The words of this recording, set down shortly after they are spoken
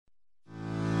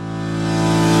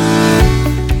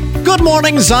Good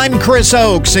mornings, I'm Chris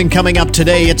Oakes, and coming up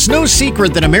today, it's no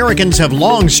secret that Americans have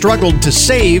long struggled to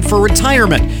save for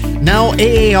retirement. Now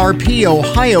AARP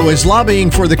Ohio is lobbying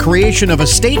for the creation of a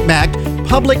state-backed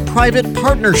public-private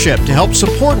partnership to help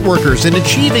support workers in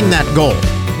achieving that goal.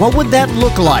 What would that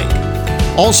look like?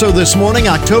 Also this morning,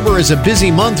 October is a busy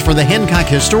month for the Hancock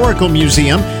Historical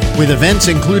Museum, with events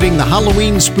including the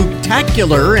Halloween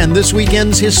Spooktacular and this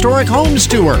weekend's Historic Homes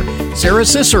Tour. Sarah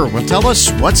Sisser will tell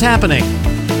us what's happening.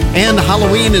 And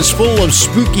Halloween is full of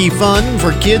spooky fun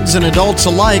for kids and adults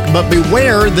alike, but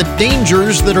beware the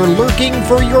dangers that are lurking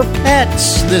for your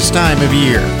pets this time of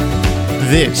year.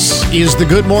 This is the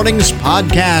Good Mornings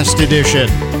Podcast Edition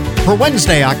for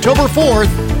Wednesday, October 4th,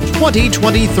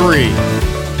 2023.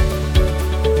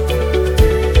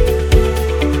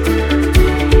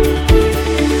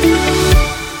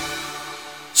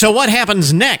 So what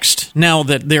happens next now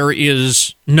that there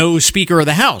is no Speaker of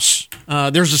the House?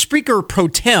 There's a Speaker pro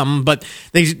tem, but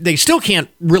they still can't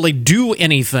really do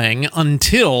anything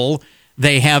until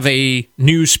they have a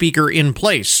new Speaker in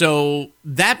place. So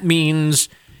that means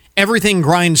everything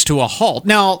grinds to a halt.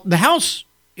 Now, the House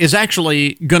is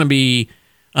actually going to be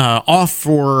off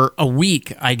for a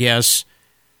week, I guess.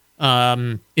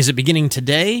 Is it beginning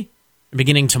today?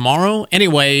 Beginning tomorrow?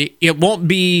 Anyway, it won't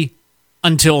be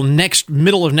until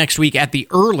middle of next week at the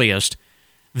earliest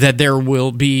that there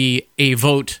will be a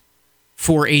vote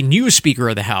for a new Speaker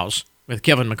of the House, with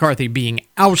Kevin McCarthy being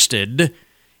ousted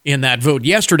in that vote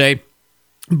yesterday.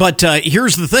 But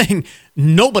here's the thing.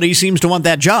 Nobody seems to want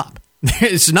that job.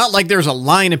 It's not like there's a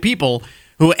line of people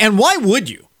who, and why would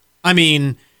you? I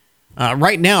mean,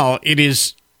 right now it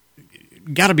is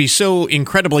got to be so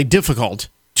incredibly difficult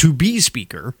to be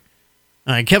Speaker.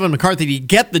 Kevin McCarthy, to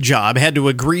get the job, had to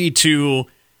agree to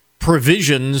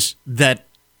provisions that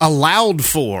allowed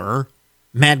for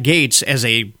Matt Gaetz as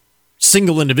a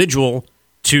single individual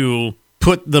to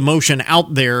put the motion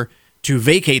out there to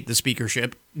vacate the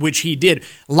speakership, which he did.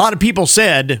 A lot of people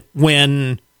said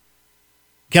when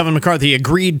Kevin McCarthy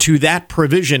agreed to that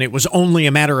provision, it was only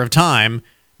a matter of time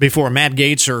before Matt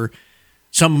Gaetz or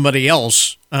somebody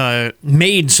else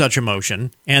made such a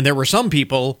motion. And there were some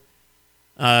people,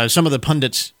 some of the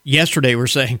pundits yesterday were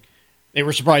saying they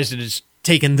were surprised that it's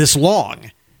taken this long,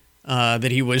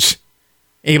 that he was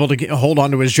able to hold on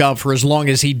to his job for as long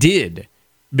as he did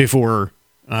before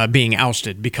being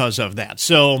ousted because of that.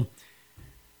 So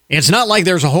it's not like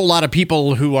there's a whole lot of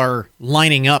people who are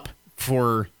lining up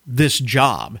for this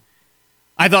job.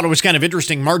 I thought it was kind of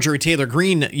interesting. Marjorie Taylor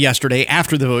Greene yesterday,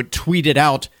 after the vote, tweeted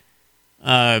out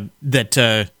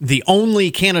that the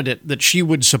only candidate that she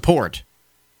would support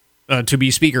to be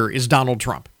Speaker is Donald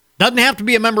Trump. Doesn't have to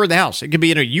be a member of the House. It could be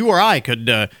you or I could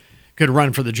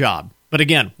run for the job. But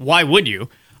again, why would you?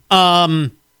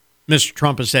 Mr.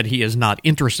 Trump has said he is not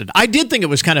interested. I did think it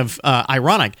was kind of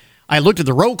ironic. I looked at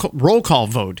the roll call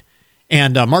vote,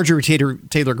 and Marjorie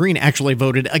Taylor Greene actually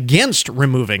voted against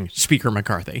removing Speaker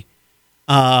McCarthy.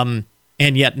 And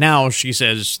yet now she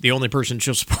says the only person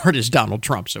she'll support is Donald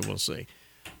Trump, so we'll see.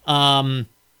 By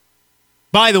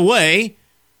the way,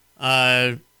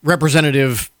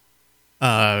 Representative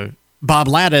Bob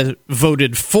Latta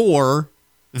voted for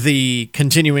the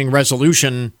continuing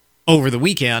resolution over the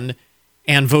weekend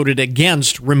and voted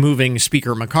against removing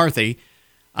Speaker McCarthy.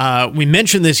 We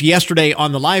mentioned this yesterday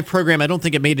on the live program. I don't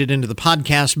think it made it into the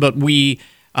podcast, but we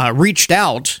reached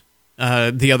out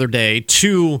the other day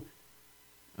to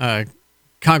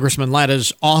Congressman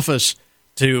Latta's office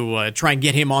to try and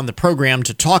get him on the program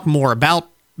to talk more about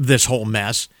this whole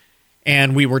mess.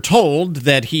 And we were told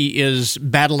that he is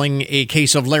battling a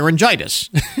case of laryngitis.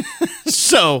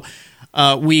 So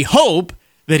we hope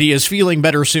that he is feeling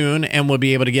better soon and we'll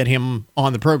be able to get him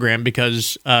on the program,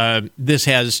 because this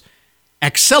has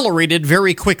accelerated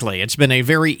very quickly. It's been a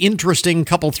very interesting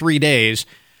 3 days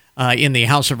in the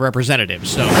House of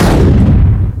Representatives.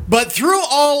 But through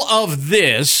all of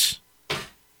this,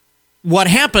 what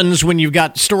happens when you've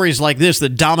got stories like this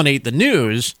that dominate the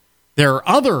news, there are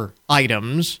other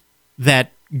items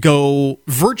that go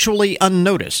virtually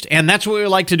unnoticed. And that's what we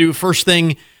like to do first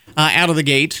thing out of the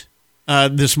gate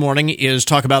this morning, is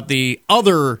talk about the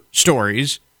other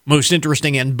stories, most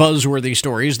interesting and buzzworthy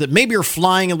stories that maybe are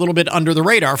flying a little bit under the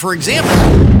radar. For example,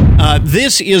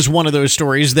 this is one of those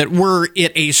stories that were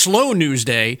it a slow news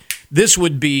day, this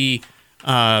would be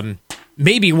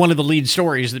maybe one of the lead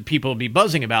stories that people will be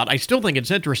buzzing about. I still think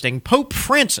it's interesting. Pope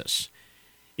Francis,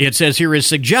 it says here, is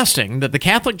suggesting that the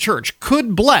Catholic Church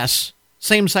could bless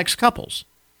same-sex couples.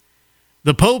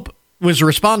 The Pope was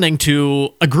responding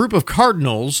to a group of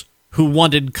cardinals who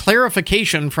wanted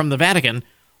clarification from the Vatican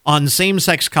on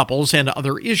same-sex couples and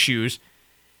other issues.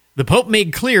 The Pope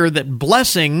made clear that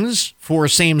blessings for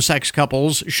same-sex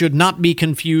couples should not be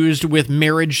confused with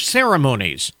marriage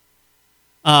ceremonies.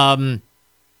 The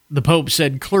Pope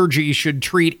said clergy should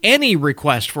treat any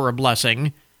request for a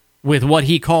blessing with what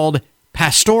he called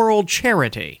pastoral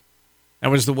charity.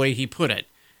 That was the way he put it.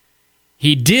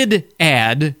 He did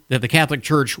add that the Catholic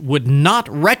Church would not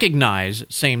recognize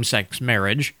same-sex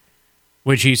marriage,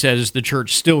 which he says the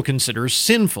Church still considers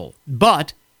sinful.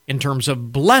 But in terms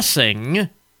of blessing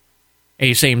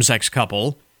a same-sex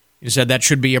couple, he said that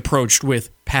should be approached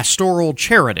with pastoral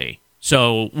charity.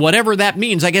 So whatever that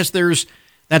means, I guess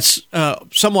that's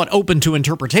somewhat open to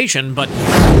interpretation, but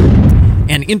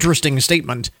an interesting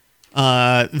statement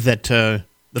that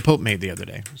the Pope made the other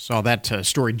day. Saw that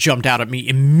story jumped out at me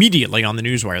immediately on the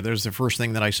newswire. That was the first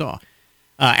thing that I saw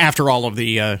after all of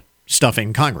the stuff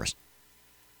in Congress.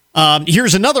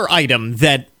 Here's another item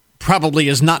that probably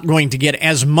is not going to get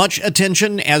as much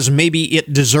attention as maybe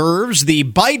it deserves. The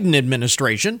Biden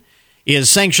administration is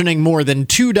sanctioning more than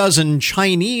 24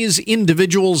 Chinese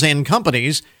individuals and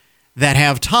companies that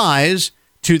have ties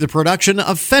to the production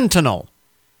of fentanyl.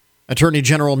 Attorney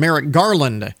General Merrick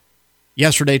Garland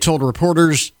yesterday told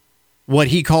reporters what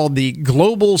he called the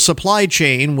global supply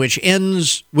chain, which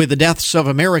ends with the deaths of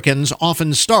Americans,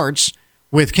 often starts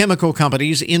with chemical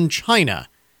companies in China.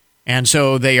 And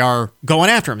so they are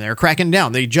going after him. They're cracking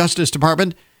down. The Justice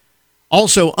Department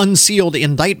also unsealed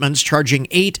indictments charging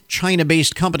 8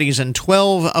 China-based companies and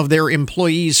 12 of their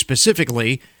employees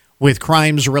specifically with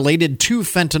crimes related to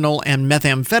fentanyl and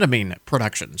methamphetamine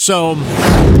production. So,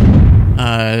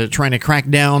 trying to crack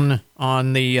down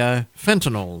on the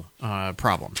fentanyl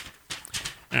problem.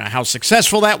 How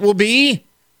successful that will be,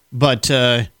 but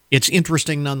it's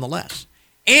interesting nonetheless.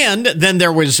 And then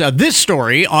there was this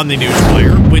story on the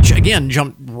newswire, which, again,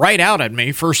 jumped right out at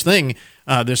me first thing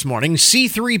this morning.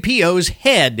 C-3PO's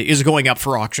head is going up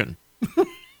for auction.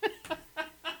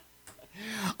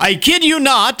 I kid you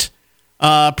not.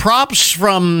 Props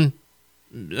from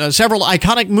several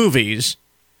iconic movies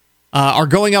are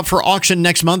going up for auction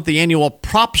next month, the annual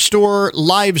Prop Store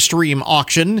live stream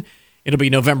auction. It'll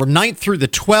be November 9th through the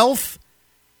 12th.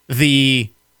 The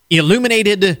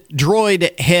illuminated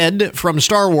droid head from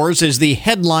Star Wars is the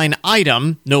headline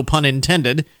item, no pun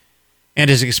intended, and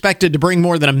is expected to bring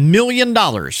more than $1 million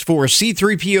for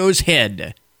C-3PO's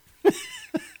head.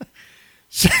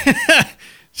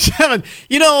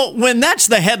 When that's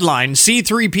the headline,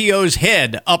 C-3PO's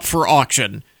head up for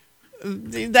auction,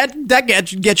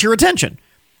 that gets your attention.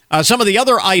 Some of the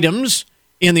other items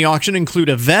in the auction include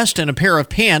a vest and a pair of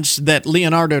pants that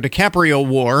Leonardo DiCaprio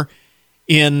wore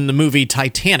in the movie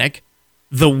Titanic,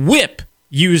 the whip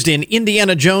used in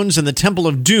Indiana Jones and the Temple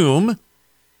of Doom,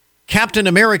 Captain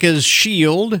America's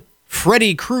shield,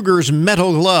 Freddy Krueger's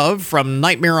metal glove from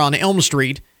Nightmare on Elm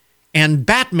Street, and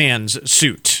Batman's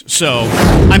suit. So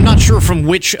I'm not sure from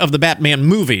which of the Batman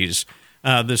movies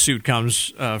the suit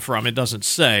comes from. It doesn't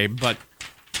say, but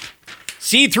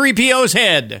C-3PO's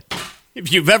head.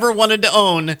 If you've ever wanted to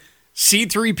own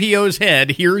C-3PO's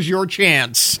head, here's your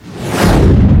chance.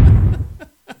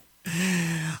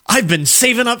 I've been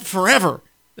saving up forever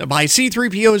to buy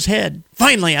C-3PO's head.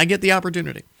 Finally, I get the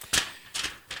opportunity.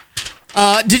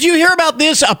 Did you hear about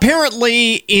this?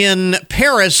 Apparently, in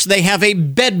Paris, they have a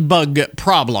bedbug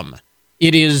problem.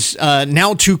 It is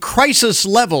now to crisis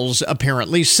levels,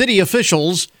 apparently. City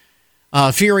officials,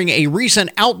 fearing a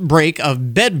recent outbreak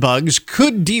of bedbugs,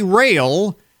 could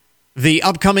derail the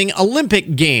upcoming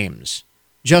Olympic Games,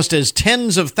 just as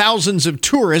tens of thousands of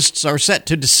tourists are set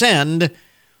to descend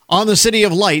on the City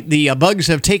of Light. The bugs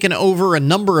have taken over a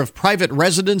number of private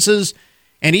residences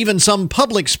and even some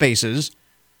public spaces.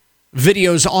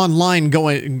 Videos online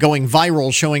going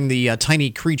viral showing the tiny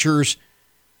creatures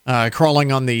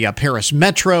crawling on the Paris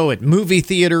metro, at movie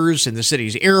theaters, in the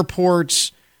city's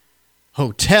airports,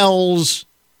 hotels.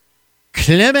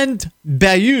 Clément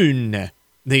Bayun,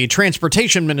 the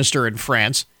transportation minister in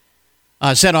France,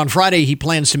 said on Friday he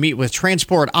plans to meet with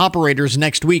transport operators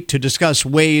next week to discuss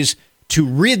ways to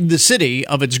rid the city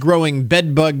of its growing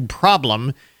bedbug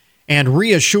problem and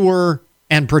reassure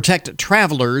and protect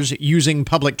travelers using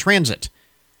public transit.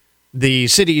 The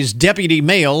city's deputy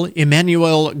mayor,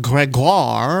 Emmanuel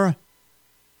Grégoire,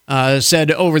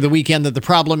 said over the weekend that the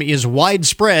problem is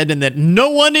widespread and that no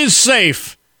one is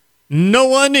safe. No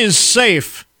one is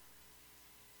safe.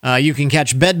 You can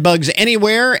catch bedbugs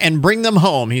anywhere and bring them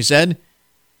home, he said.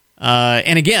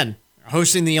 And again,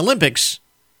 hosting the Olympics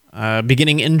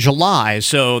beginning in July,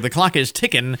 so the clock is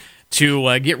ticking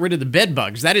to get rid of the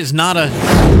bedbugs. That is not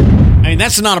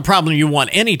that's not a problem you want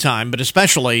anytime, but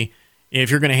especially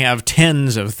if you're going to have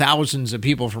tens of thousands of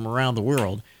people from around the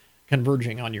world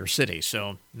converging on your city,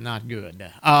 so not good.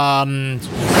 That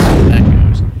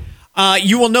goes.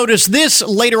 You will notice this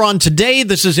later on today.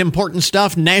 This is important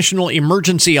stuff. National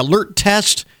Emergency Alert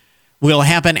Test will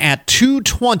happen at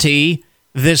 2:20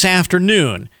 this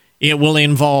afternoon. It will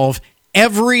involve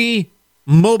every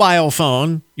mobile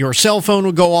phone. Your cell phone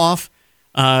will go off.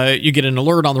 You get an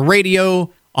alert on the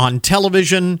radio, on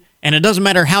television, and it doesn't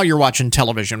matter how you're watching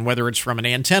television, whether it's from an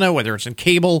antenna, whether it's in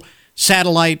cable,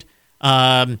 satellite.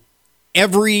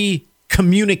 Every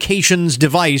communications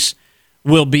device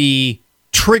will be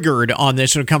triggered on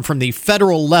this. It'll come from the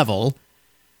federal level.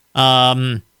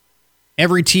 Every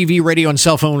TV, radio, and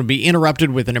cell phone will be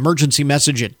interrupted with an emergency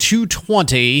message at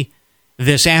 2:20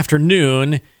 this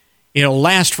afternoon. It'll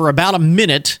last for about a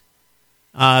minute.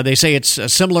 They say it's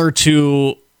similar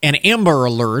to an Amber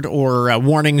Alert or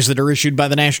warnings that are issued by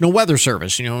the National Weather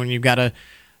Service. You know, when you've got a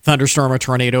thunderstorm, a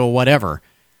tornado, whatever.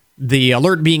 The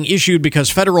alert being issued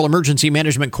because federal emergency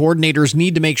management coordinators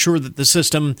need to make sure that the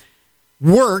system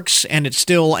works and it's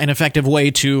still an effective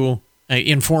way to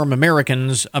inform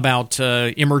Americans about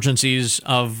emergencies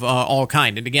of all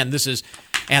kind. And again, this is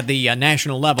at the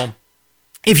national level.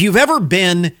 If you've ever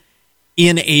been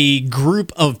in a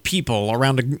group of people,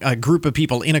 around a group of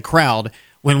people in a crowd,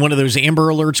 when one of those Amber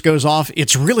Alerts goes off,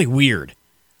 it's really weird.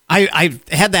 I've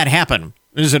had that happen.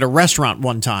 I was at a restaurant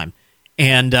one time,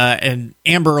 and an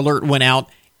Amber Alert went out,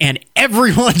 and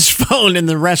everyone's phone in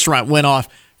the restaurant went off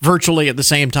virtually at the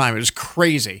same time. It was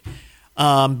crazy.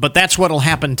 But that's what will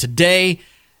happen today.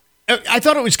 I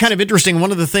thought it was kind of interesting.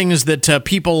 One of the things that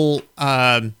people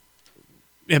have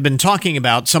been talking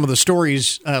about, some of the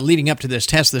stories leading up to this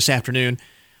test this afternoon,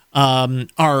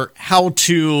 are how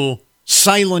to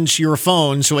silence your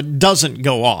phone so it doesn't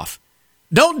go off.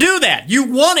 Don't do that. You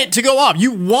want it to go off.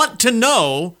 You want to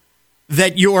know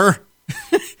that your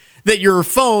that your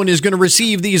phone is going to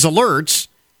receive these alerts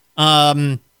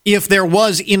if there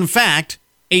was, in fact,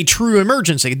 a true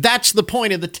emergency. That's the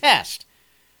point of the test.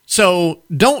 So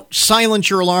don't silence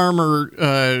your alarm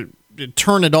or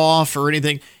turn it off or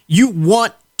anything. You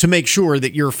want to make sure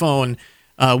that your phone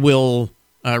will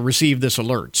receive this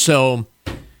alert. So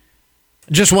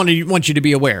just want you to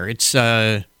be aware. It's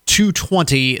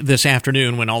 2:20 this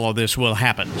afternoon when all of this will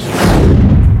happen.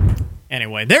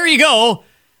 Anyway, there you go.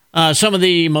 Some of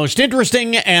the most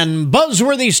interesting and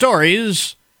buzzworthy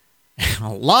stories, a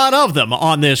lot of them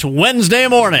on this Wednesday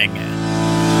morning.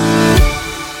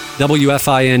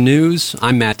 WFIN News,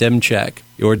 I'm Matt Demchek.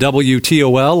 Your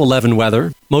WTOL 11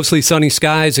 weather. Mostly sunny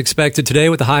skies expected today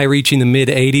with the high reaching the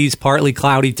mid-80s. Partly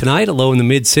cloudy tonight, a low in the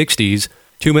mid-60s.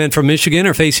 2 men from Michigan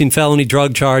are facing felony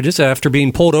drug charges after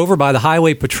being pulled over by the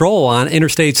Highway Patrol on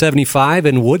Interstate 75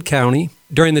 in Wood County.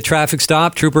 During the traffic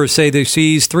stop, troopers say they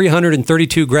seized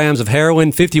 332 grams of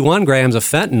heroin, 51 grams of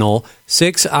fentanyl,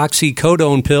 6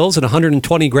 oxycodone pills, and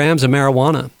 120 grams of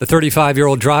marijuana. The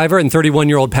 35-year-old driver and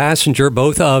 31-year-old passenger,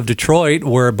 both of Detroit,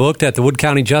 were booked at the Wood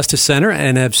County Justice Center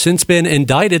and have since been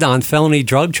indicted on felony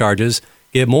drug charges.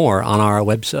 Get more on our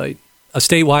website. A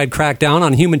statewide crackdown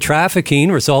on human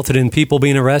trafficking resulted in people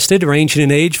being arrested ranging in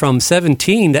age from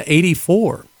 17 to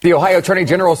 84. The Ohio Attorney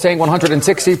General saying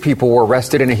 160 people were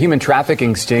arrested in a human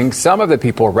trafficking sting. Some of the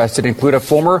people arrested include a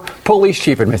former police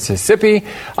chief in Mississippi,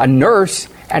 a nurse,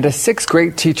 and a 6th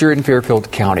grade teacher in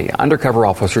Fairfield County. Undercover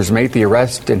officers made the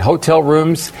arrest in hotel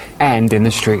rooms and in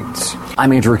the streets.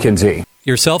 I'm Andrew Kinsey.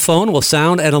 Your cell phone will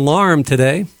sound an alarm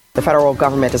today. The federal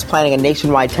government is planning a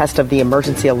nationwide test of the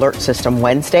emergency alert system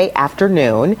Wednesday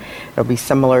afternoon. It'll be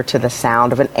similar to the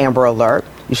sound of an Amber Alert.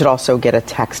 You should also get a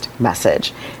text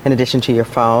message. In addition to your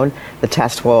phone, the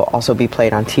test will also be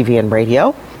played on TV and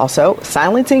radio. Also,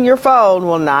 silencing your phone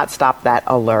will not stop that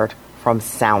alert from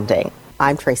sounding.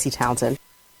 I'm Tracy Townsend.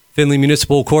 Findlay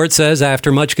Municipal Court says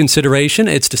after much consideration,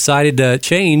 it's decided to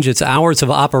change its hours of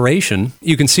operation.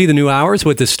 You can see the new hours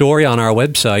with this story on our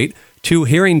website. 2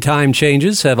 hearing time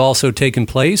changes have also taken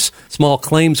place. Small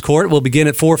claims court will begin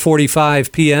at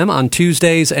 4:45 p.m. on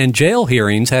Tuesdays, and jail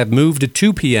hearings have moved to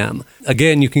 2 p.m.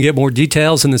 Again, you can get more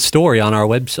details in the story on our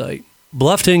website.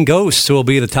 Bluffton ghosts will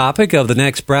be the topic of the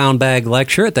next brown bag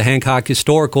lecture at the Hancock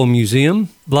Historical Museum.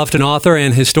 Bluffton author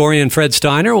and historian Fred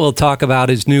Steiner will talk about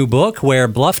his new book, Where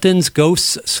Bluffton's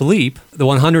Ghosts Sleep. The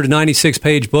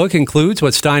 196-page book includes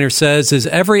what Steiner says is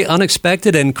every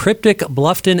unexpected and cryptic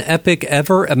Bluffton epic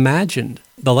ever imagined.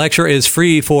 The lecture is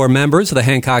free for members of the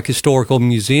Hancock Historical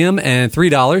Museum and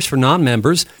 $3 for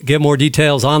non-members. Get more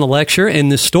details on the lecture in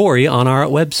the story on our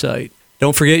website.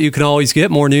 Don't forget you can always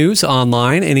get more news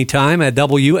online anytime at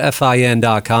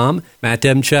WFIN.com. Matt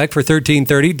Demchek for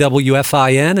 1330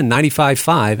 WFIN and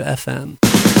 95.5 FM.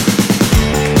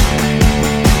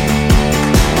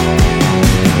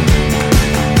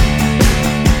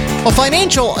 Well,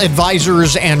 financial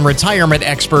advisors and retirement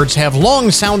experts have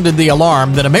long sounded the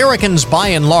alarm that Americans, by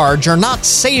and large, are not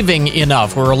saving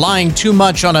enough. We're relying too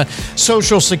much on a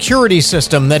Social Security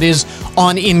system that is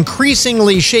on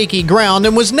increasingly shaky ground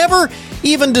and was never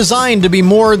even designed to be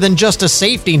more than just a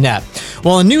safety net.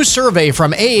 Well, a new survey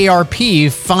from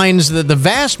AARP finds that the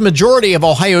vast majority of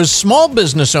Ohio's small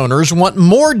business owners want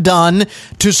more done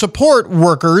to support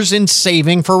workers in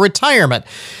saving for retirement.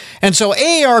 And so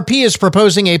AARP is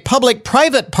proposing a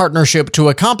public-private partnership to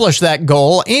accomplish that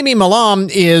goal. Amy Malam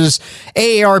is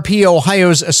AARP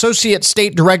Ohio's Associate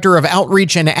State Director of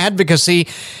Outreach and Advocacy.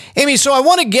 Amy, so I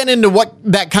want to get into what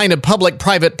that kind of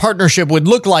public-private partnership would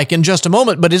look like in just a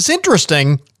moment, but it's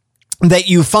interesting that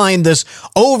you find this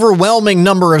overwhelming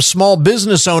number of small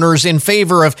business owners in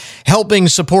favor of helping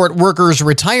support workers'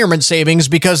 retirement savings,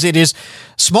 because it is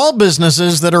small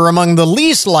businesses that are among the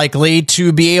least likely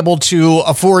to be able to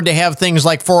afford to have things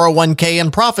like 401k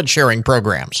and profit sharing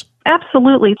programs.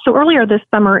 Absolutely. So earlier this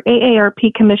summer,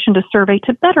 AARP commissioned a survey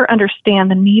to better understand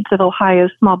the needs of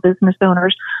Ohio's small business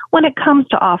owners when it comes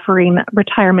to offering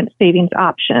retirement savings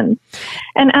options.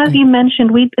 And as you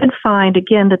mentioned, we did find,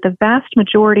 again, that the vast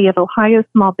majority of Ohio's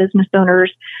small business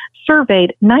owners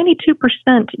surveyed, 92%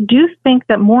 do think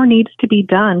that more needs to be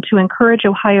done to encourage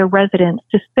Ohio residents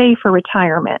to save for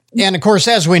retirement. And of course,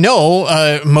 as we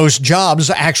know, most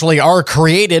jobs actually are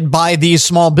created by these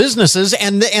small businesses.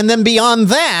 And then beyond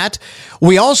that,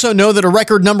 we also know that a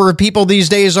record number of people these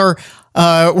days are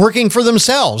working for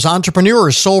themselves,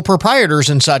 entrepreneurs, sole proprietors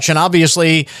and such. And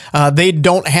obviously, they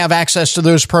don't have access to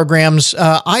those programs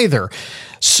either.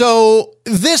 So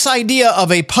this idea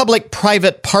of a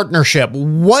public-private partnership,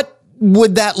 what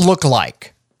would that look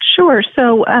like? Sure.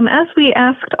 So as we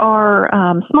asked our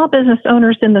small business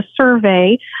owners in the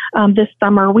survey this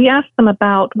summer, we asked them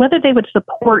about whether they would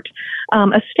support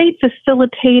a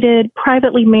state-facilitated,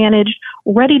 privately managed,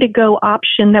 ready-to-go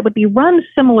option that would be run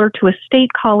similar to a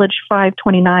state college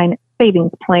 529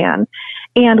 savings plan.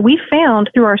 And we found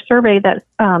through our survey that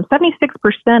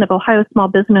 76% of Ohio small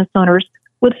business owners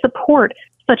would support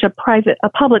such a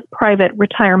public-private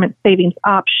retirement savings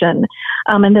option,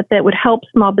 and that would help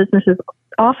small businesses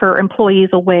offer employees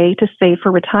a way to save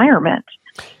for retirement.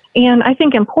 And I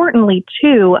think importantly,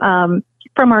 too,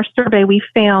 from our survey, we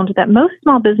found that most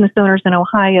small business owners in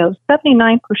Ohio,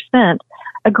 79%,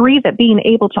 agree that being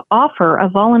able to offer a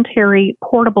voluntary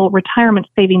portable retirement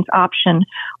savings option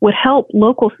would help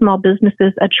local small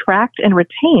businesses attract and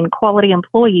retain quality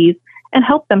employees and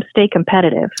help them stay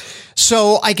competitive.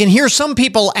 So I can hear some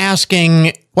people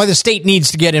asking why the state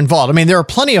needs to get involved. I mean, there are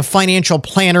plenty of financial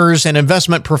planners and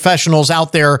investment professionals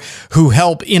out there who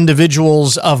help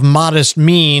individuals of modest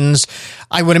means.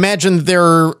 I would imagine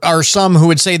there are some who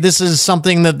would say this is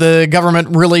something that the government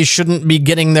really shouldn't be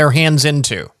getting their hands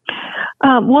into.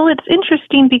 Well, it's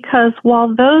interesting because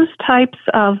while those types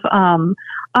of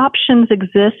options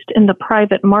exist in the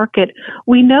private market,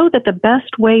 we know that the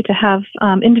best way to have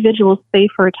individuals save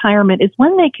for retirement is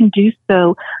when they can do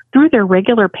so through their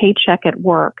regular paycheck at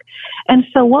work. And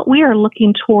so what we are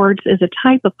looking towards is a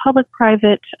type of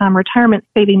public-private retirement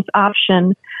savings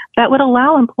option that would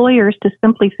allow employers to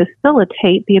simply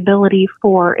facilitate the ability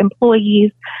for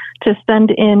employees to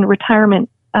send in retirement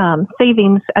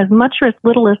savings as much or as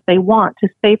little as they want to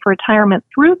save for retirement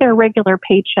through their regular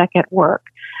paycheck at work.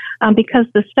 Because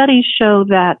the studies show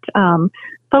that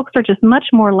folks are just much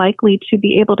more likely to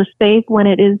be able to save when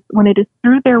it is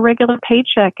through their regular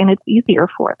paycheck and it's easier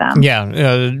for them. Yeah,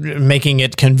 making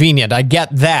it convenient. I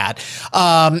get that.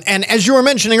 And as you were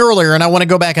mentioning earlier, and I want to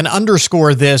go back and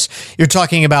underscore this, you're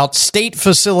talking about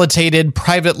state-facilitated,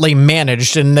 privately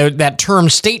managed, and that term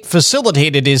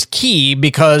state-facilitated is key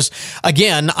because,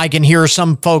 again, I can hear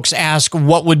some folks ask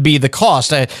what would be the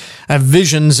cost. I have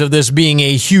visions of this being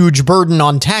a huge burden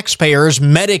on taxpayers.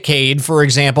 Medicaid, for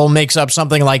example, makes up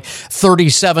something like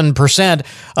 37%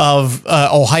 of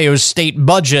Ohio's state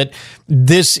budget.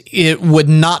 It would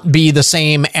not be the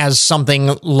same as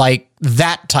something like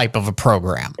that type of a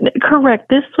program. Correct.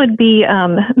 This would be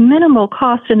minimal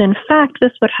cost, and in fact,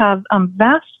 this would have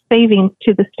vast savings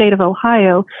to the state of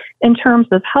Ohio in terms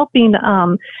of helping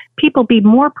people be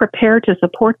more prepared to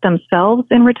support themselves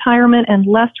in retirement and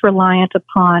less reliant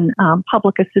upon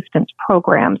public assistance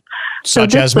programs.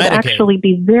 Such so as this would Medicaid. actually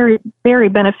be very, very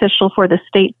beneficial for the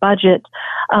state budget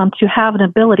to have an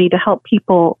ability to help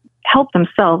people help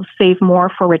themselves save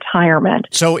more for retirement.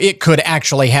 So it could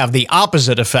actually have the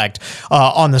opposite effect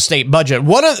on the state budget.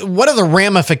 What are the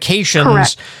ramifications?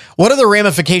 Correct. What are the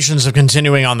ramifications of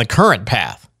continuing on the current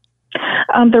path?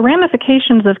 The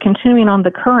ramifications of continuing on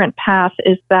the current path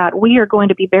is that we are going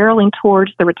to be barreling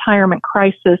towards the retirement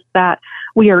crisis that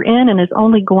we are in and is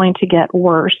only going to get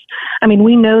worse. I mean,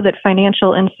 we know that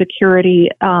financial insecurity,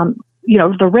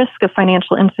 the risk of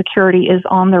financial insecurity is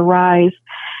on the rise.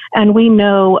 And we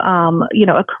know,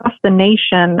 across the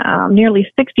nation,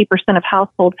 nearly 60% of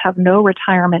households have no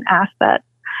retirement assets.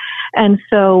 And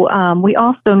so we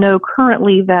also know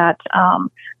currently that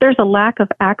there's a lack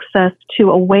of access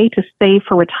to a way to save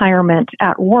for retirement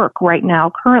at work right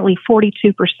now. Currently,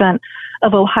 42%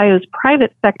 of Ohio's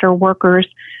private sector workers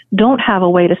don't have a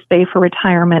way to save for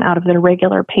retirement out of their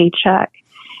regular paycheck.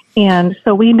 And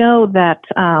so we know that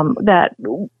that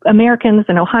Americans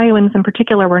and Ohioans in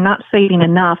particular were not saving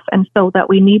enough, and so that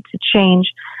we need to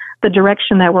change the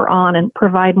direction that we're on and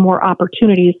provide more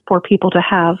opportunities for people to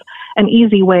have an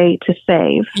easy way to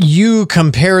save. You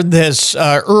compared this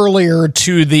earlier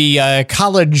to the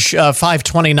College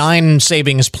 529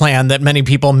 savings plan that many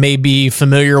people may be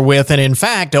familiar with. And in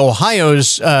fact,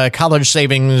 Ohio's College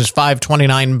Savings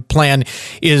 529 plan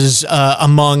is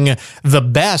among the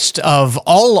best of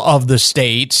all of the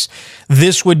states.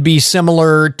 This would be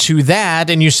similar to that.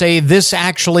 And you say this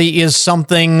actually is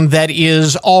something that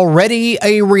is already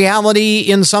a reality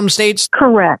in some states?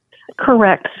 Correct.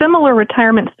 Similar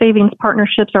retirement savings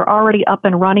partnerships are already up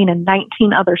and running in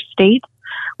 19 other states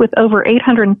with over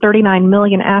 839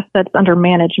 million assets under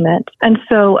management. And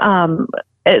so,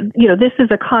 this is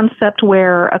a concept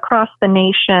where across the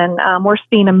nation, we're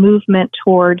seeing a movement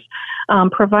towards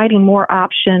providing more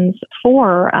options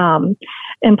for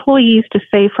employees to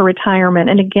save for retirement.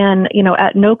 And again,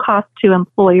 at no cost to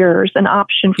employers, an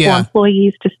option for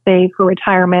employees to save for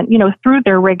retirement, through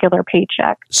their regular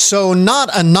paycheck. So not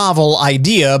a novel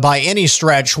idea by any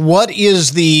stretch. What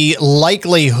is the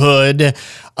likelihood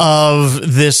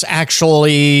of this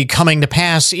actually coming to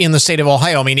pass in the state of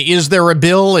Ohio? I mean, is there a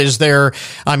bill? Is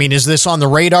this on the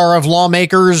radar of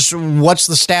lawmakers? What's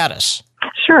the status?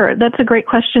 Sure, that's a great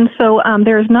question. So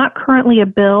there is not currently a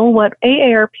bill. What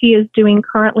AARP is doing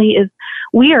currently is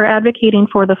we are advocating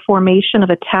for the formation of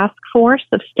a task force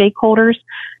of stakeholders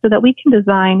so that we can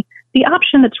design the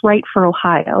option that's right for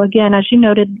Ohio. Again, as you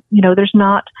noted,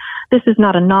 this is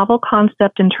not a novel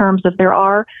concept in terms of there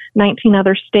are 19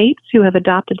 other states who have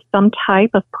adopted some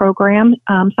type of program,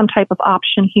 some type of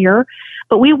option here.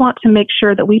 But we want to make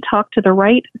sure that we talk to the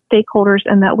right stakeholders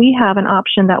and that we have an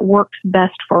option that works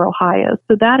best for Ohio.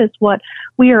 So that is what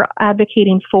we are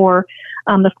advocating for,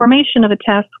 the formation of a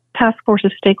task force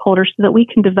of stakeholders so that we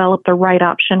can develop the right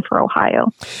option for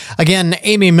Ohio. Again,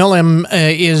 Amy Millam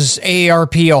is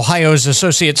AARP Ohio's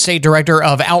Associate State Director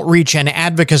of Outreach and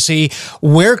Advocacy.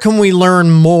 Where can we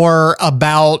learn more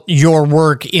about your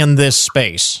work in this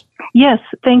space? Yes,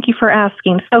 thank you for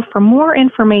asking. So for more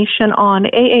information on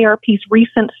AARP's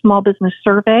recent small business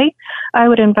survey, I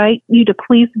would invite you to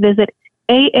please visit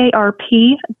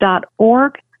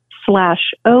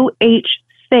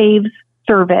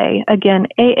aarp.org/OHSavesSurvey. Again,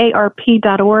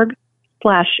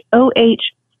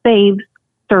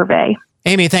 aarp.org/OHSavesSurvey.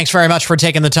 Amy, thanks very much for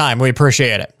taking the time. We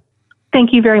appreciate it.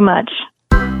 Thank you very much.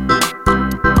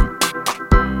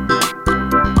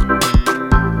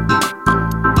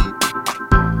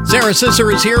 Sarah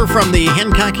Sisser is here from the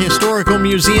Hancock Historical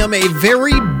Museum. A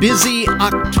very busy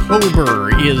October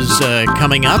is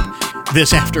coming up.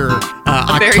 This after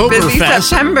Oktoberfest. Very busy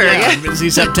September. Yeah, busy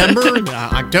September,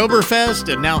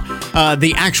 Oktoberfest, and now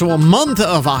the actual month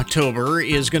of October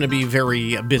is going to be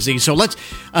very busy. So let's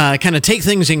kind of take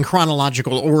things in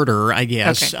chronological order, I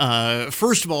guess. Okay.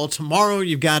 First of all, tomorrow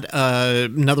you've got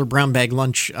another brown bag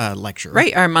lunch lecture.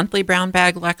 Right. Our monthly brown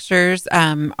bag lectures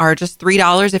are just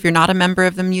 $3 if you're not a member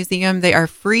of the museum. They are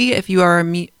free if you are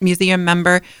a museum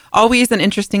member. Always an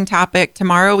interesting topic.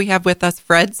 Tomorrow we have with us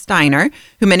Fred Steiner,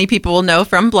 who many people will know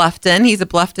from Bluffton. He's a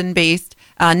Bluffton-based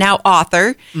now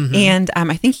author, and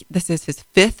I think this is his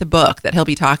 5th book that he'll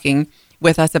be talking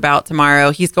with us about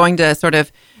tomorrow. He's going to sort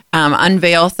of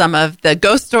unveil some of the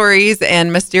ghost stories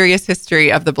and mysterious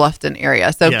history of the Bluffton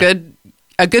area. So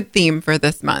a good theme for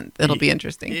this month. It'll be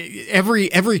interesting.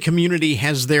 Every community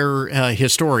has their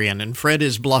historian, and Fred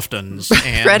is Bluffton's.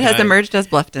 And, Fred has emerged as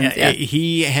Bluffton's, yes.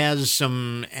 He has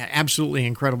some absolutely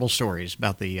incredible stories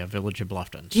about the village of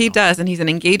Bluffton. He does, and he's an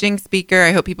engaging speaker.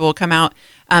 I hope people will come out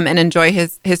and enjoy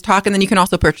his talk, and then you can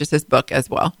also purchase his book as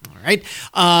well. All right.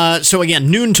 So again,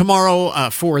 noon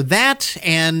tomorrow for that,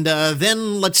 and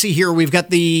then let's see here. We've got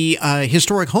the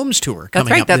Historic Homes Tour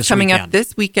coming up. That's coming up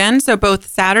this weekend. So both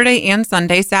Saturday and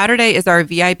Sunday. Saturday is our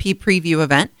VIP preview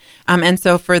event, and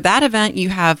so for that event, you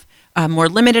have more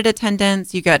limited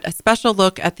attendance. You get a special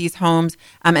look at these homes,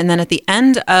 and then at the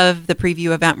end of the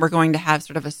preview event, we're going to have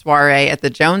sort of a soiree at the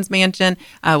Jones Mansion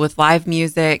with live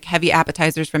music, heavy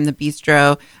appetizers from the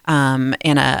bistro, and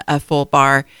a full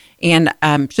bar. And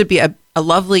should be a a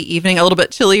lovely evening, a little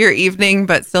bit chillier evening,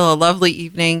 but still a lovely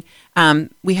evening.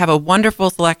 We have a wonderful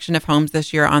selection of homes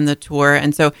this year on the tour.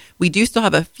 And so we do still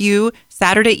have a few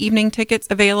Saturday evening tickets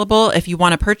available. If you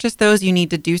want to purchase those, you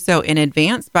need to do so in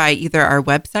advance by either our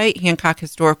website,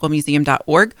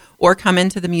 hancockhistoricalmuseum.org, or come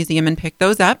into the museum and pick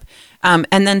those up. And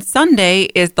then Sunday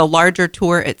is the larger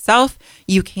tour itself.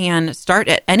 You can start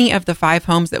at any of the 5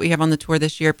 homes that we have on the tour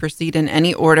this year, proceed in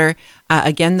any order.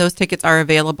 Again, those tickets are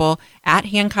available at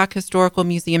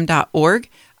hancockhistoricalmuseum.org.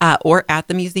 Or at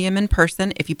the museum in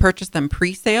person. If you purchase them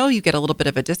pre-sale, you get a little bit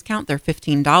of a discount. They're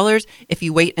 $15. If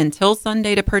you wait until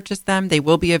Sunday to purchase them, they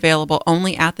will be available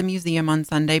only at the museum on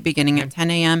Sunday beginning at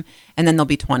 10 a.m., and then they'll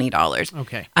be $20.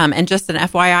 Okay. And just an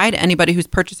FYI to anybody who's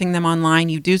purchasing them online,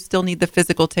 you do still need the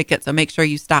physical ticket, so make sure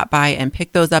you stop by and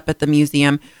pick those up at the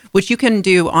museum, which you can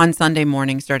do on Sunday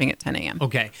morning starting at 10 a.m.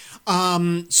 Okay.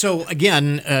 So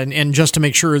again, and just to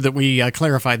make sure that we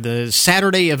clarified, the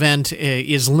Saturday event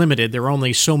is limited. There are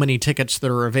only so many tickets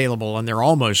that are available, and they're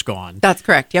almost gone. That's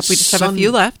correct. Yep, we just have a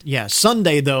few left. Yeah,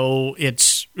 Sunday though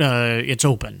it's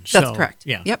open. That's correct.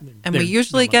 Yeah. Yep. And we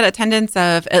usually get attendance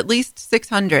of at least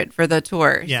 600 for the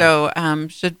tour. Yeah. So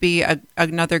should be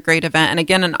another great event. And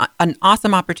again, an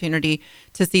awesome opportunity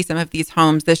to see some of these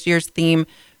homes. This year's theme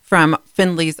from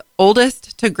Findlay's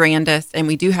oldest to grandest, and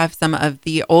we do have some of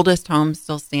the oldest homes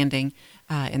still standing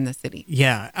in the city.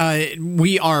 Yeah,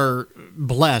 we are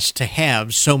blessed to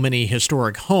have so many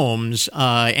historic homes,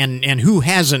 and who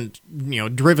hasn't,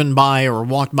 driven by or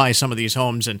walked by some of these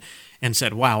homes and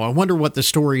said, wow, I wonder what the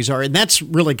stories are. And that's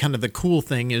really kind of the cool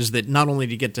thing, is that not only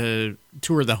do you get to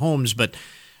tour the homes, but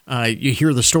you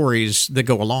hear the stories that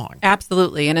go along.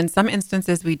 Absolutely. And in some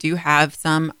instances, we do have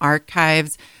some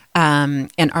archives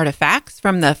and artifacts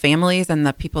from the families and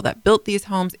the people that built these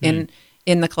homes in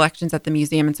the collections at the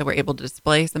museum, and so we're able to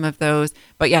display some of those.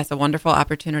 But yes, a wonderful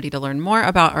opportunity to learn more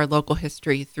about our local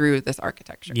history through this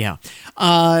architecture. Yeah.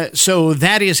 So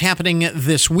that is happening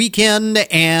this weekend,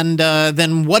 and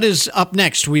then what is up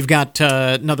next? We've got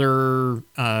another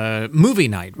movie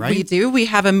night, right? We do. We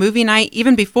have a movie night.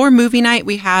 Even before movie night,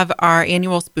 we have our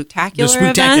annual Spooktacular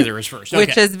event. The Spooktacular is first. Okay.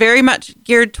 Which is very much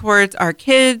geared towards our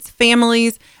kids,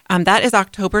 families. That is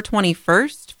October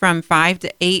 21st from 5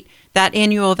 to 8. That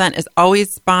annual event is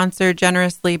always sponsored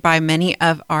generously by many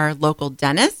of our local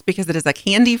dentists because it is a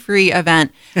candy-free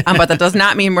event, but that does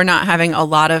not mean we're not having a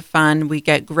lot of fun. We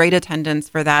get great attendance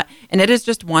for that, and it is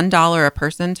just $1 a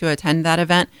person to attend that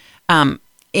event.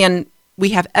 And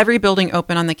we have every building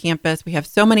open on the campus. We have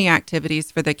so many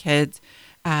activities for the kids.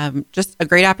 Just a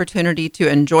great opportunity to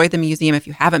enjoy the museum if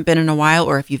you haven't been in a while,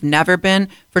 or if you've never been.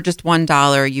 For just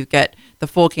 $1, you get the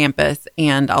full campus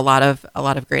and a lot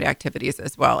of great activities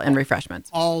as well, and refreshments.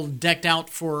 All decked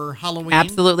out for Halloween?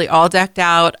 Absolutely, all decked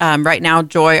out. Right now,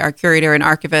 Joy, our curator and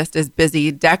archivist, is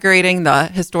busy decorating the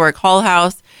historic Hall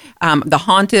House, the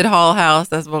haunted Hall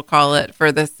House, as we'll call it,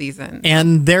 for this season.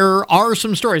 And there are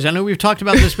some stories. I know we've talked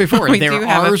about this before. There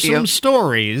are some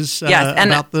stories yes,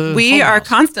 and about the we Hall are House.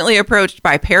 Constantly approached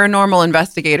by paranormal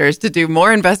investigators to do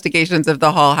more investigations of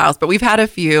the Hall House, but we've had a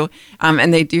few,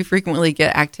 and they do frequently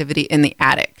get activity in the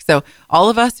attic. So all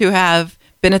of us who have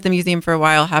been at the museum for a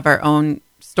while have our own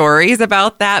stories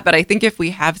about that, but I think if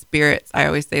we have spirits, I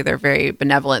always say they're very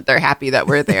benevolent. They're happy that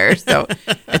we're there, so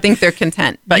I think they're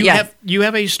content. But you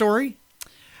have a story?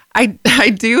 I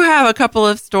do have a couple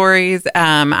of stories.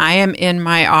 I am in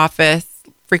my office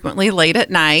frequently late at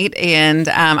night, and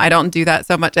I don't do that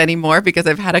so much anymore because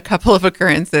I've had a couple of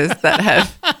occurrences that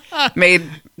have made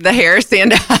the hair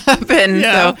stand up. And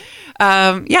so,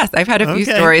 yes, I've had a few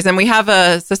stories, and we have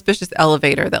a suspicious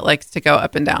elevator that likes to go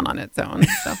up and down on its own.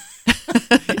 So.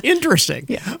 Interesting.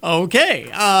 Yeah. Okay.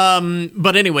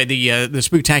 But anyway, the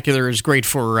Spooktacular is great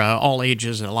for all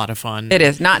ages and a lot of fun. It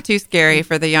is not too scary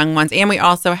for the young ones, and we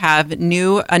also have a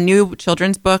new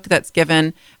children's book that's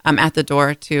given at the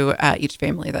door to each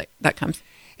family that comes.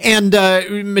 And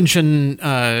you mentioned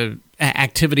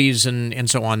activities and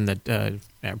so on that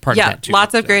part of that too.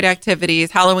 Lots of great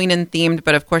activities, Halloween and themed,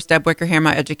 but of course Deb Wickerham,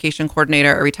 my education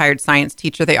coordinator, a retired science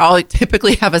teacher, they all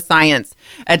typically have a science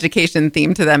education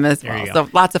theme to them as well. So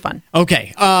lots of fun.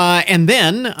 Okay. And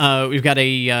then we've got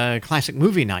a classic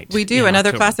movie night. We do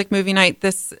another classic movie night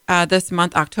this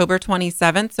month, October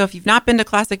 27th. So if you've not been to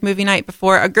classic movie night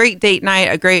before, a great date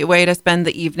night, a great way to spend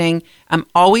the evening.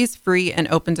 Always free and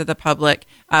open to the public.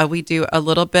 We do a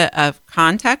little bit of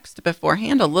context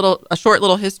beforehand, a short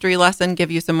little history lesson,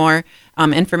 give you some more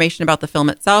information about the film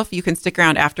itself. You can stick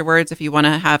around afterwards if you want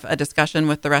to have a discussion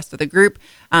with the rest of the group.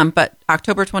 But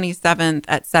October 27th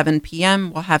at 7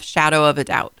 p.m., we'll have Shadow of a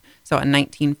Doubt, so a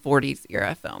 1940s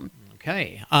era film.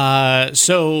 Okay.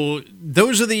 So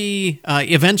those are the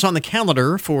events on the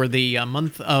calendar for the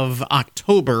month of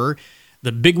October.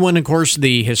 The big one, of course,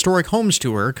 the Historic Homes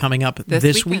Tour coming up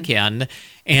this weekend.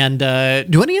 And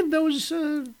do any of those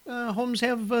homes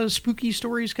have spooky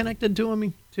stories connected to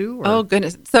them too? Or? Oh,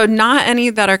 goodness. So not any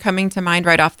that are coming to mind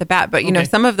right off the bat, but, you know,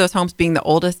 some of those homes being the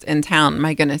oldest in town,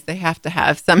 my goodness, they have to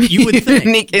have some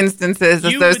unique instances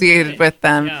associated with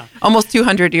them. Yeah. Almost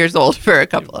 200 years old for a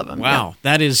couple of them. Wow.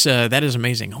 Yeah. That is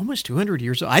amazing. Almost 200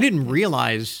 years old. I didn't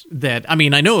realize that. I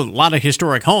mean, I know a lot of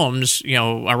historic homes, you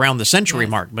know, around the century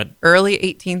mark, but early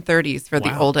 1830s for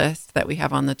the oldest that we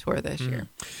have on the tour this year.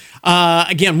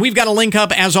 Again, we've got a link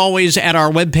up, as always, at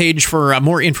our webpage for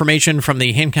more information from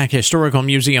the Hancock Historical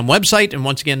Museum website. And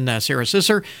once again, Sarah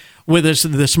Sisser with us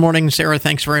this morning. Sarah,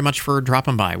 thanks very much for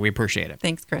dropping by. We appreciate it.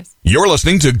 Thanks, Chris. You're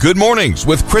listening to Good Mornings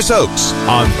with Chris Oakes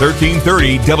on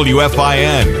 1330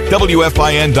 WFIN,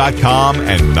 WFIN.com,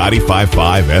 and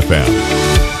 95.5 FM.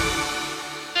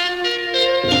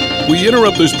 We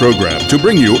interrupt this program to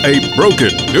bring you a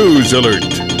broken news alert.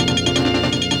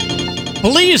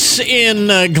 Police in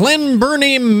Glen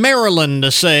Burnie,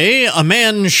 Maryland say a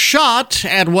man shot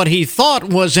at what he thought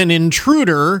was an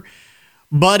intruder,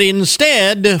 but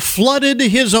instead flooded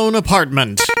his own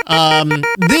apartment.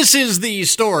 This is the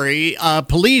story.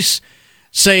 Police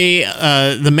say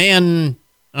the man,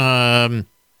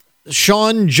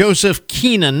 Sean Joseph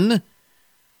Keenan,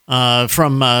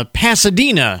 from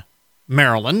Pasadena,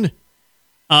 Maryland,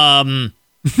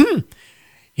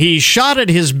 he shot at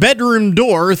his bedroom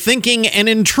door thinking an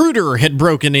intruder had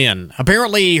broken in.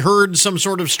 Apparently, he heard some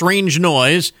sort of strange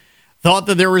noise, thought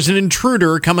that there was an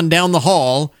intruder coming down the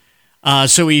hall,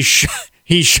 so he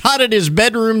shot at his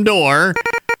bedroom door.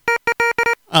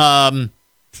 There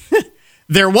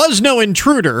was no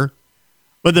intruder,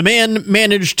 but the man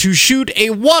managed to shoot a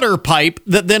water pipe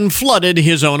that then flooded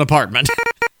his own apartment.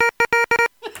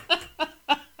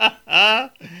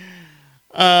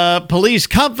 Police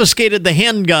confiscated the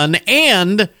handgun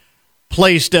and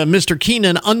placed Mr.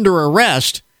 Keenan under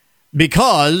arrest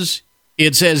because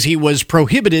it says he was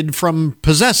prohibited from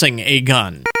possessing a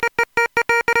gun.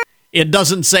 It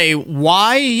doesn't say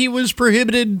why he was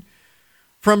prohibited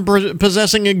from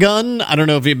possessing a gun. I don't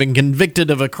know if he'd been convicted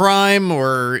of a crime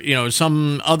or, you know,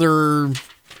 some other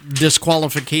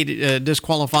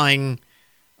disqualifying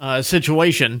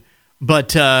situation.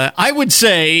 But I would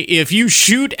say if you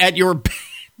shoot at your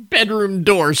bedroom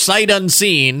door, sight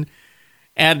unseen,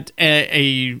 at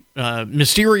a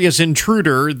mysterious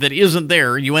intruder that isn't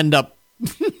there, you end up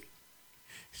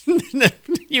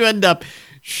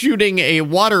shooting a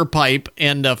water pipe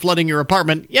and flooding your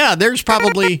apartment. Yeah, there's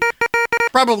probably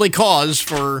cause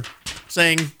for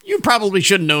saying you probably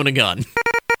shouldn't own a gun.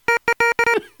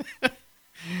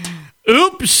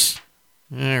 Oops.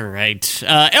 All right.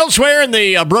 Elsewhere in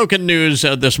the broken news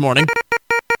this morning,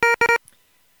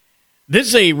 this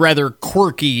is a rather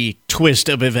quirky twist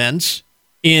of events.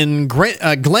 In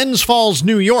Glens Falls,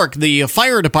 New York, the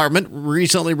fire department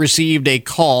recently received a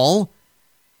call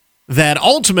that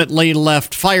ultimately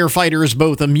left firefighters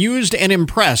both amused and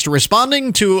impressed,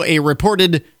 responding to a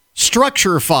reported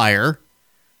structure fire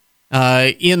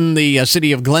in the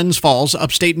city of Glens Falls,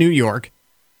 upstate New York.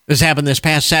 This happened this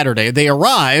past Saturday. They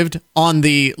arrived on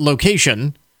the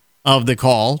location of the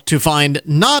call to find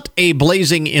not a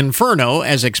blazing inferno,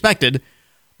 as expected,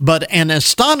 but an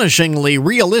astonishingly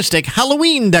realistic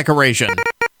Halloween decoration.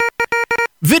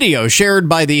 Video shared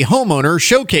by the homeowner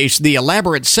showcased the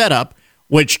elaborate setup,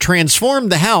 which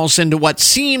transformed the house into what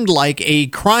seemed like a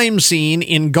crime scene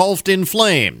engulfed in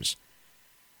flames.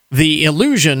 The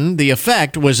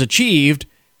effect was achieved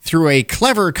through a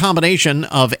clever combination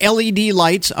of LED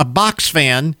lights, a box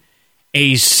fan,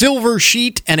 a silver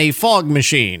sheet, and a fog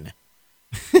machine.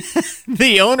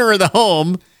 The owner of the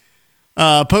home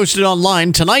posted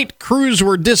online, "Tonight, crews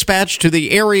were dispatched to the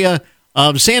area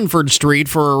of Sanford Street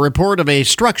for a report of a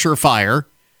structure fire.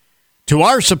 To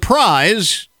our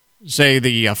surprise," say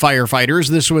the firefighters,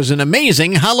 "this was an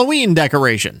amazing Halloween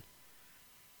decoration."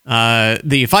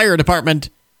 The fire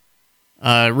department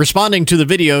responding to the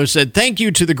video said, "Thank you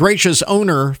to the gracious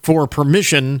owner for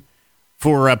permission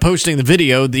for posting the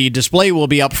video. The display will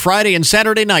be up Friday and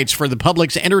Saturday nights for the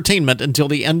public's entertainment until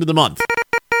the end of the month."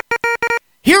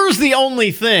 Here's the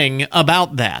only thing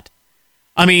about that.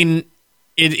 I mean,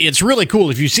 it's really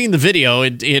cool. If you've seen the video,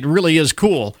 it really is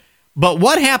cool. But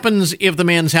what happens if the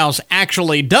man's house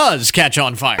actually does catch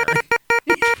on fire?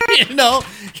 You know,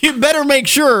 you better make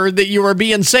sure that you are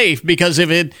being safe, because if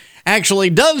it actually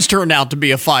does turn out to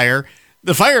be a fire,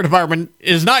 the fire department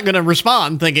is not going to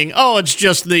respond thinking, "Oh, it's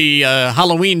just the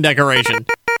Halloween decoration."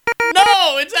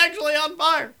 No, it's actually on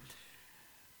fire.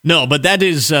 No, but that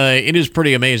is it is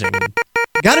pretty amazing.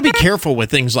 Got to be careful with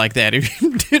things like that.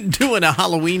 If you're doing a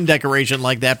Halloween decoration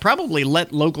like that, probably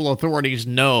let local authorities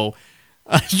know,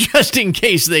 just in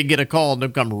case they get a call and they'll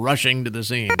come rushing to the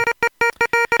scene.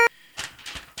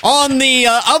 On the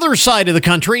other side of the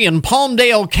country, in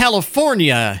Palmdale,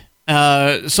 California,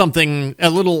 a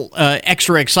little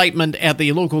extra excitement at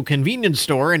the local convenience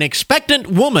store. An expectant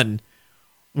woman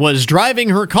was driving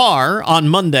her car on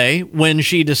Monday when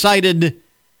she decided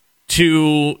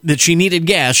that she needed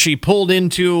gas. She pulled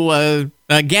into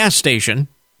a gas station,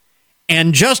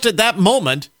 and just at that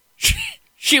moment,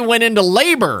 she went into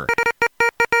labor.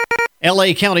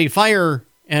 L.A. County Fire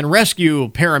and Rescue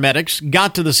paramedics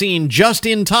got to the scene just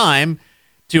in time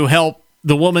to help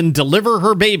the woman deliver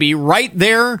her baby right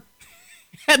there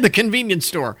at the convenience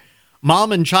store.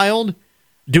 Mom and child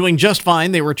doing just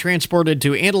fine. They were transported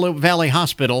to Antelope Valley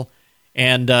Hospital,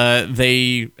 and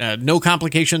no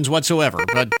complications whatsoever.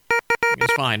 But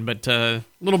it's fine. But a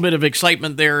little bit of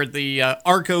excitement there at the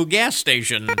Arco gas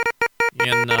station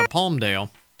in Palmdale.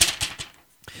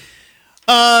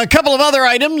 A couple of other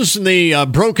items in the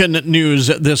broken news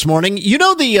this morning. You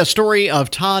know the story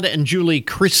of Todd and Julie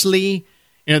Chrisley,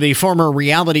 the former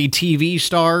reality TV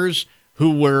stars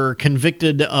who were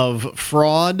convicted of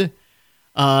fraud?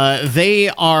 They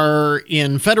are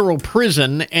in federal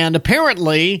prison, and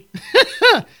apparently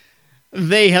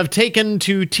they have taken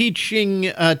to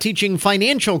teaching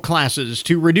financial classes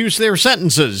to reduce their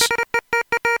sentences.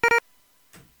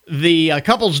 The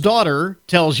couple's daughter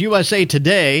tells USA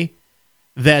Today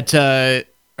that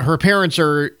her parents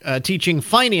are teaching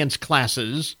finance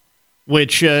classes,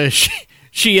 which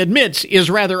she admits is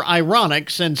rather ironic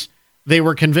since they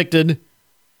were convicted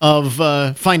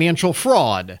of financial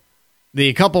fraud.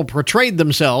 The couple portrayed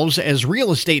themselves as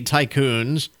real estate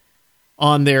tycoons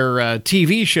on their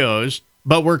TV shows,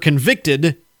 but were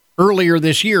convicted earlier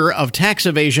this year of tax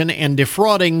evasion and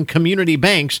defrauding community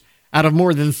banks out of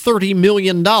more than $30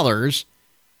 million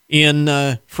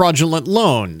in fraudulent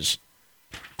loans.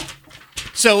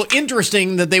 So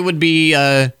interesting that they would be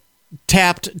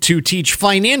tapped to teach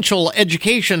financial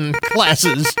education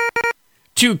classes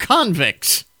to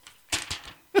convicts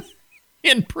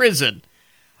in prison.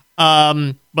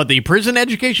 But the Prison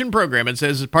Education Program, it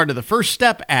says, is part of the First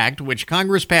Step Act, which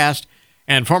Congress passed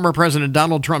and former President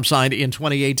Donald Trump signed in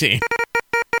 2018.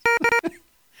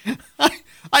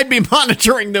 I'd be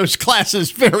monitoring those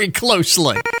classes very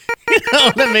closely. You know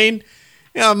what I mean?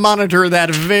 Monitor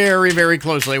that very, very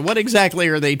closely. What exactly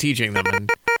are they teaching them?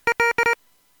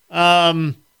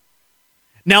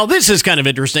 Now, this is kind of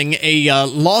interesting. A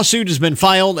lawsuit has been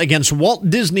filed against Walt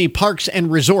Disney Parks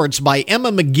and Resorts by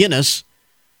Emma McGinnis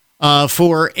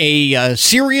for a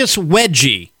serious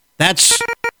wedgie. That's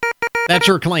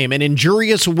her claim, an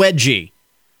injurious wedgie.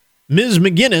 Ms.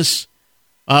 McGinnis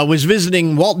was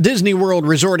visiting Walt Disney World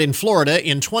Resort in Florida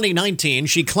in 2019.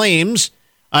 She claims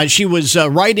she was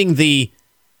riding the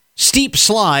steep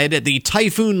slide at the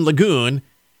Typhoon Lagoon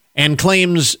and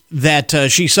claims that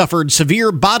she suffered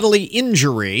severe bodily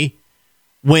injury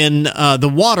when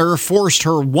the water forced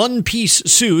her one-piece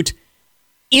suit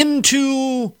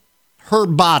into her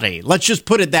body. Let's just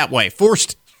put it that way.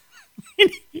 Forced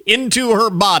into her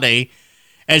body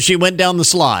as she went down the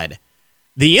slide.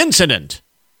 The incident,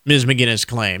 Ms. McGinnis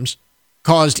claims,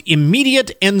 caused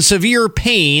immediate and severe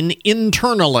pain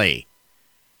internally.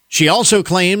 She also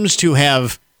claims to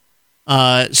have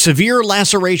severe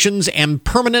lacerations and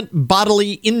permanent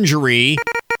bodily injury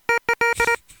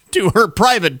to her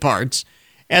private parts.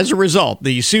 As a result,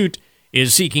 the suit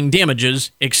is seeking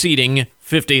damages exceeding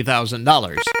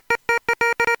 $50,000.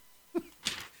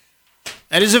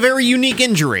 That is a very unique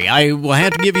injury. I will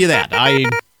have to give you that.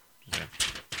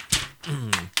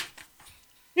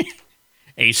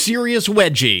 A serious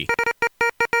wedgie.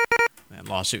 That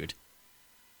lawsuit.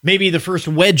 Maybe the first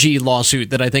wedgie lawsuit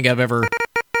that I think I've ever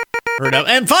heard of.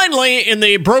 And finally, in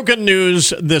the broken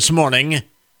news this morning,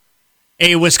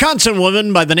 a Wisconsin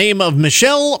woman by the name of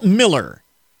Michelle Miller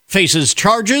faces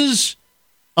charges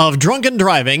of drunken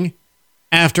driving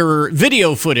after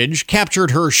video footage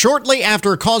captured her shortly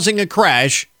after causing a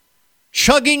crash,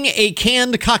 chugging a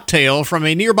canned cocktail from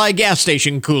a nearby gas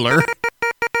station cooler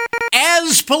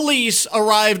as police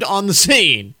arrived on the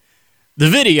scene. The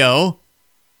video,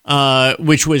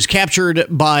 which was captured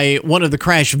by one of the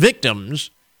crash victims,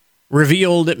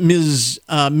 revealed Ms.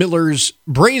 Miller's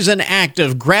brazen act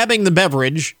of grabbing the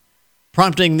beverage,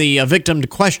 prompting the victim to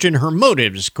question her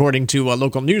motives. According to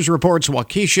local news reports,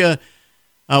 Waukesha,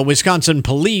 Wisconsin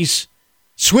police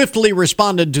swiftly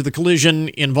responded to the collision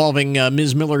involving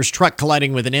Ms. Miller's truck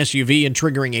colliding with an SUV and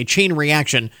triggering a chain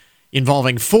reaction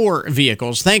involving 4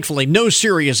 vehicles. Thankfully, no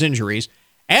serious injuries.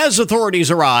 As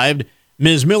authorities arrived,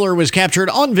 Ms. Miller was captured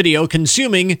on video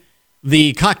consuming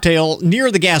the cocktail near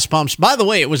the gas pumps. By the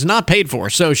way, it was not paid for,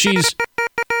 so she's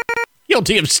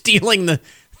guilty of stealing the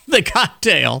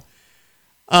cocktail.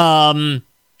 After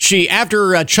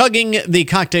chugging the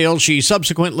cocktail, she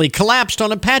subsequently collapsed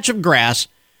on a patch of grass,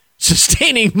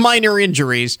 sustaining minor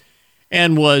injuries,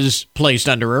 and was placed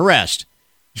under arrest.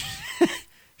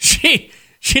 She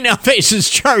now faces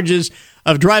charges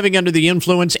of driving under the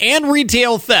influence and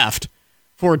retail theft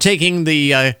for taking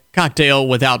the cocktail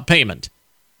without payment.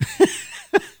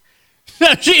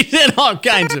 So she's in all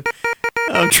kinds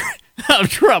of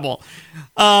trouble.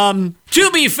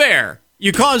 To be fair,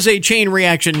 you cause a chain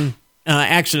reaction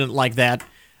accident like that,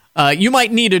 you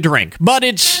might need a drink, but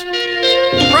it's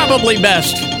probably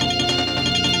best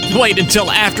to wait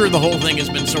until after the whole thing has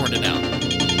been sorted out.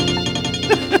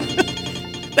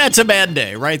 That's a bad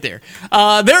day right there.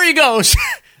 There you go.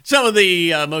 Some of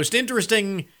the most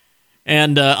interesting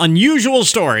and unusual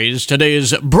stories.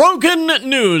 Today's Broken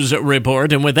News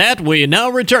Report. And with that, we now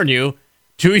return you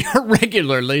to your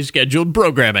regularly scheduled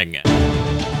programming.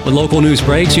 When local news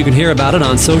breaks, you can hear about it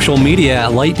on social media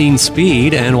at lightning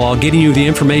speed. And while getting you the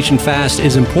information fast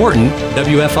is important,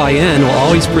 WFIN will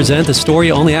always present the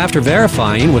story only after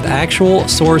verifying with actual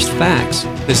sourced facts.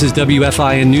 This is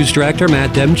WFIN News Director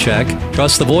Matt Demchek.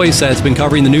 Trust the voice that's been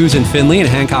covering the news in Findlay and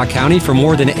Hancock County for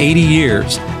more than 80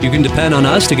 years. You can depend on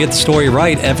us to get the story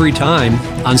right every time.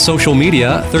 On social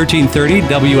media, 1330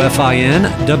 WFIN,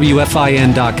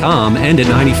 WFIN.com, and at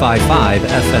 95.5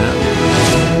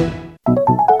 FM.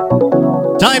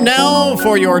 Time now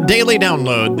for your daily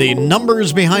download, the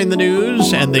numbers behind the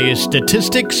news and the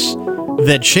statistics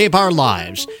that shape our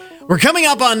lives. We're coming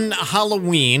up on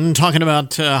Halloween, talking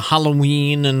about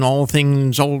Halloween and all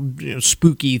things,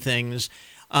 spooky things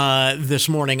this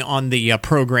morning on the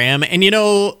program. And,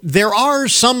 there are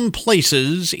some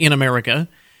places in America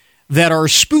that are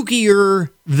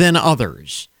spookier than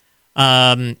others.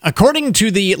 According to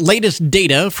the latest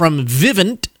data from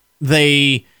Vivint,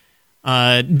 they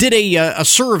did a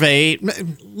survey,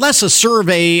 less a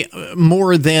survey,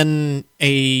 more than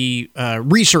a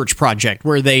research project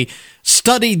where they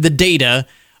studied the data,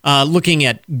 looking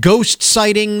at ghost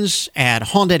sightings, at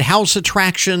haunted house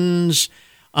attractions,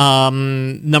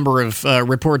 number of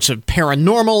reports of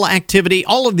paranormal activity,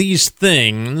 all of these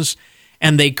things,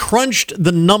 and they crunched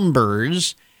the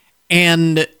numbers,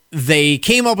 and they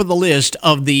came up with a list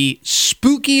of the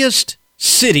spookiest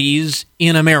cities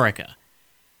in America.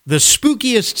 The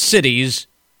spookiest cities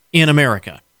in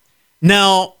America.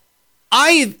 Now,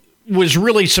 I was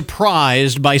really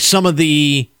surprised by some of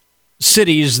the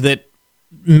cities that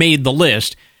made the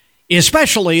list,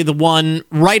 especially the one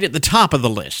right at the top of the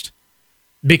list.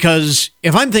 Because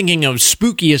if I'm thinking of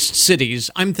spookiest cities,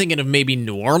 I'm thinking of maybe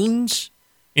New Orleans.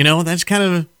 That's kind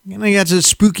of, that's a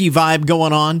spooky vibe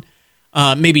going on.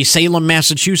 Maybe Salem,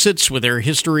 Massachusetts, with their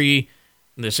history,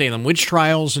 the Salem witch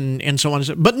trials, and so on.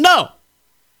 But no!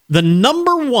 The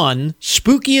number one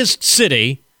spookiest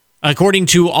city, according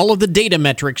to all of the data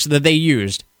metrics that they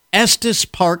used, Estes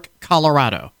Park,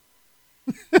 Colorado.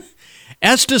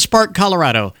 Estes Park,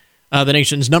 Colorado, the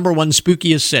nation's number one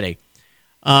spookiest city.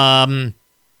 Going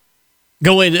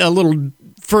a little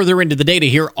further into the data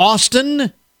here,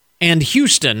 Austin and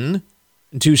Houston,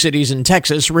 two cities in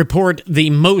Texas, report the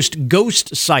most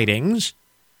ghost sightings.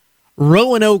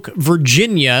 Roanoke,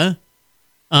 Virginia,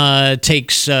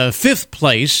 takes fifth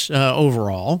place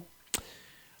overall,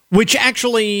 which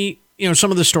actually, some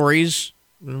of the stories,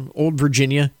 old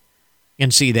Virginia, you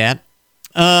can see that.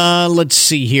 Let's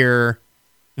see here.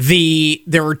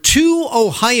 There are two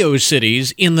Ohio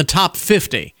cities in the top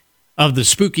 50 of the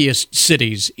spookiest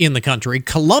cities in the country.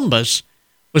 Columbus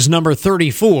was number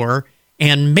 34,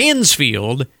 and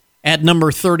Mansfield at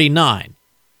number 39.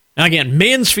 Now, again,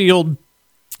 Mansfield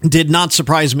did not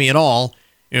surprise me at all.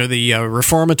 The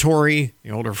reformatory,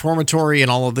 the old reformatory,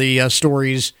 and all of the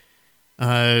stories.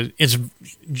 It's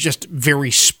just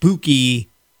very spooky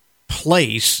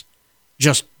place,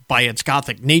 just by its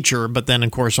Gothic nature. But then,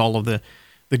 of course, all of the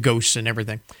ghosts and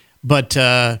everything. But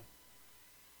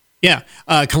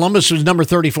Columbus was number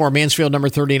 34, Mansfield number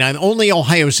 39. Only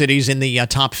Ohio cities in the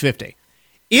top 50.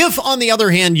 If, on the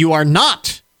other hand, you are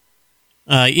not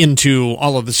into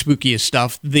all of the spookiest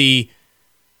stuff, the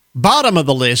bottom of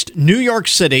the list, New York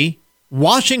City,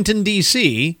 Washington,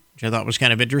 D.C., which I thought was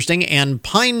kind of interesting, and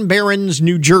Pine Barrens,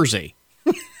 New Jersey,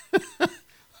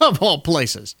 of all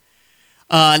places.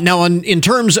 Now, in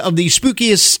terms of the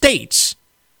spookiest states,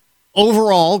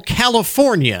 overall,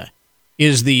 California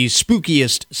is the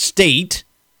spookiest state.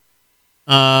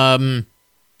 And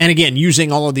again,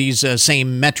 using all of these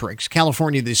same metrics,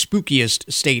 California, the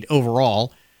spookiest state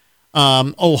overall.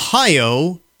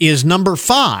 Ohio is number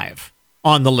 5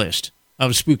 on the list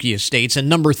of spookiest states and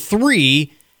number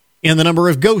 3 in the number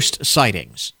of ghost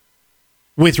sightings.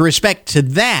 With respect to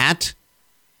that,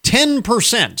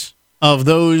 10% of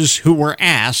those who were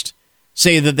asked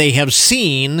say that they have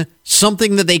seen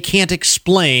something that they can't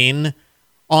explain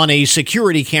on a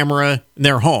security camera in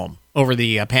their home over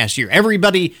the past year.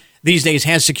 Everybody these days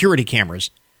has security cameras,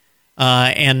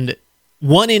 and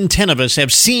 1 in 10 of us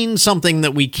have seen something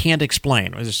that we can't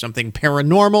explain. Was it something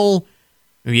paranormal,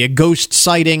 maybe a ghost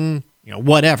sighting,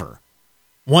 whatever.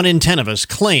 1 in 10 of us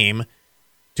claim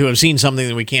to have seen something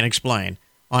that we can't explain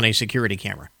on a security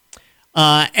camera.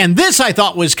 And this I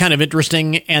thought was kind of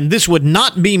interesting, and this would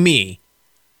not be me,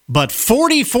 but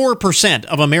 44%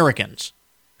 of Americans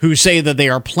who say that they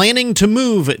are planning to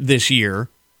move this year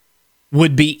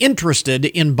would be interested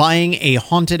in buying a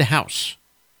haunted house.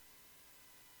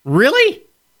 Really?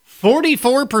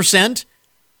 44%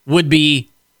 would be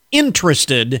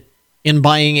interested in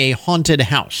buying a haunted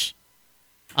house.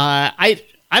 I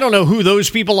don't know who those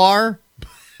people are,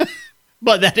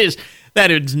 but that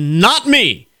is not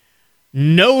me.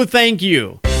 No, thank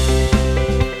you.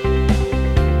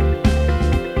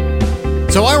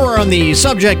 So while we're on the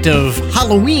subject of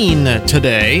Halloween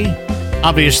today,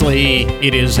 obviously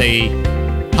it is a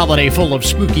holiday full of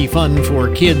spooky fun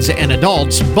for kids and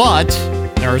adults, but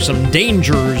there are some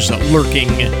dangers lurking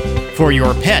for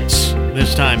your pets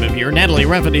this time of year. Natalie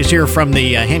Reffett is here from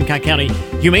the Hancock County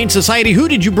Humane Society. Who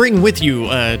did you bring with you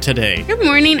today? Good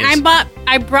morning. I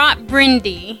brought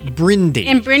Brindy. Brindy.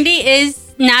 And Brindy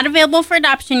is not available for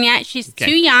adoption yet. She's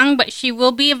too young, but she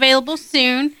will be available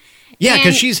soon. Yeah,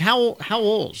 because she's how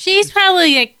old? She's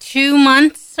probably like 2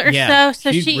 months or so.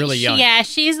 So she's really young.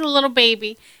 She's a little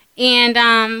baby.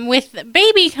 And with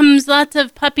baby comes lots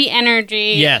of puppy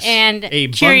energy and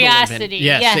curiosity.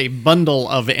 A bundle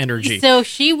of energy. So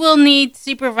she will need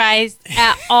supervised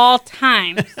at all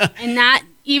times. And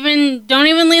don't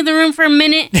even leave the room for a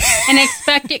minute and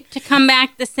expect it to come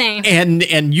back the same.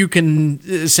 And you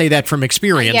can say that from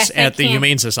experience at the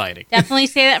Humane Society. Definitely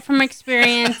say that from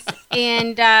experience.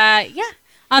 And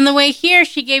on the way here,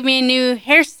 she gave me a new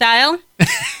hairstyle.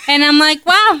 And I'm like,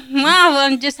 wow,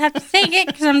 I just have to take it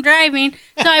because I'm driving.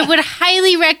 So I would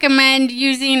highly recommend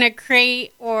using a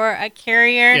crate or a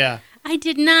carrier. Yeah. I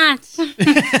did not.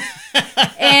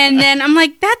 And then I'm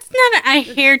like, that's not a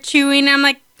hair chewing. I'm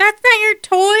like, that's not your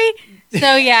toy.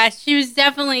 So yeah, she was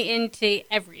definitely into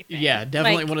everything. Yeah,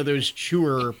 definitely one of those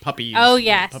chewer puppies. Oh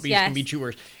yes, puppies can be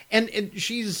chewers. And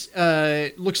she's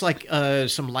looks like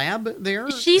some lab there.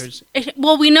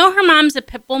 We know her mom's a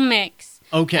pit bull mix.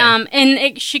 Okay.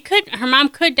 And her mom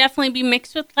could definitely be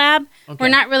mixed with lab. Okay. We're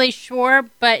not really sure,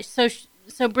 but so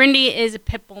Brindy is a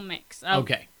pit bull mix.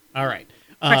 Okay. All right.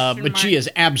 But she is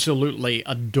absolutely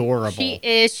adorable. She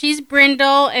is. She's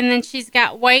brindle, and then she's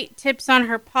got white tips on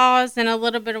her paws and a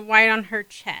little bit of white on her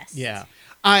chest. Yeah.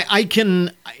 I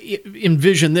can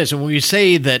envision this, and when we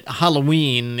say that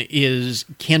Halloween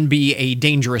can be a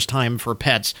dangerous time for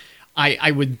pets,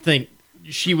 I would think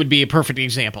she would be a perfect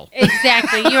example.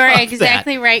 Exactly. You are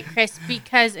exactly right, Chris,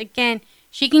 because, again,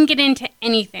 she can get into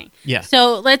anything. Yeah.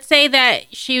 So let's say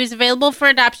that she was available for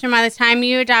adoption by the time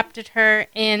you adopted her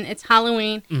and it's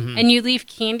Halloween and you leave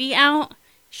candy out,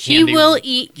 she will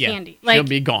eat candy. She'll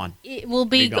be gone. It will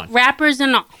be wrappers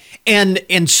and all.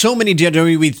 And so many,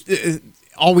 we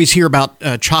always hear about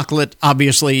chocolate,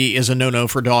 obviously, is a no-no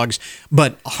for dogs,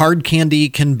 but hard candy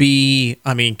can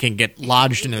get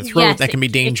lodged in the throat. Yes, that can be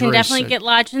dangerous. It can definitely get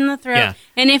lodged in the throat. Yeah.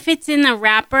 And if it's in the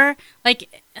wrapper,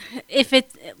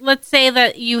 let's say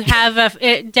that you have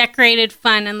a decorated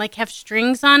fun and have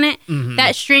strings on it,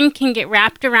 that string can get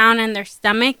wrapped around in their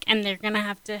stomach and they're going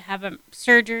to have a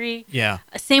surgery. Yeah.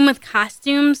 Same with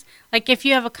costumes. If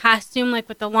you have a costume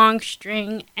with a long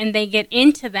string and they get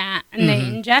into that and they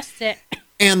ingest it.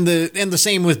 And the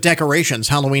same with decorations.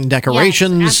 Halloween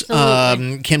decorations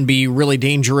can be really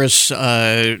dangerous.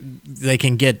 They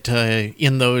can get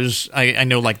in those. I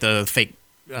know, the fake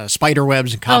spider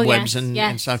webs and cobwebs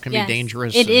and stuff can be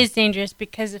dangerous. It is dangerous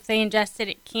because if they ingest it,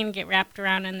 it can get wrapped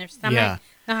around in their stomach. Yeah.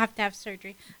 They'll have to have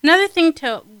surgery. Another thing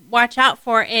to watch out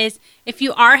for is if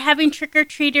you are having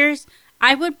trick-or-treaters,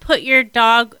 I would put your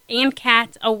dog and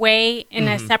cats away in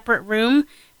a separate room.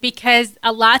 Because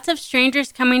lots of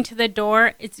strangers coming to the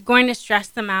door, it's going to stress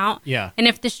them out. Yeah. And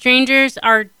if the strangers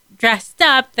are dressed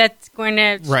up, that's going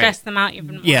to stress them out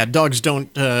even more. Yeah, dogs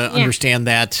don't understand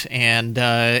that. And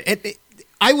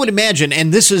I would imagine,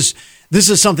 and this is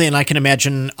something I can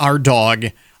imagine our dog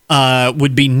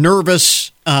would be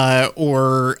nervous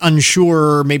or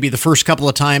unsure maybe the first couple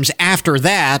of times. After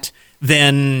that,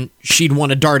 then she'd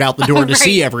want to dart out the door to Right.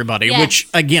 see everybody, Yes. which,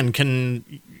 again, can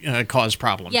cause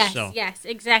problems. Yes, So. yes,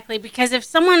 exactly. Because if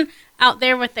someone out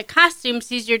there with the costume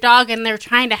sees your dog and they're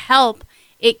trying to help,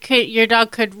 your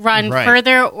dog could run Right.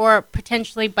 further or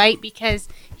potentially bite because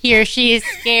he or she is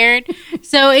scared.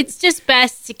 So it's just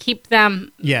best to keep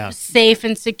them safe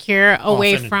and secure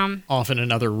away from off in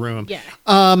another room. Yeah.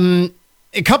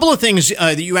 A couple of things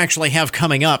that you actually have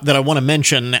coming up that I want to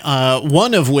mention,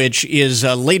 one of which is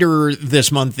later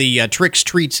this month, the Tricks,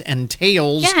 Treats, and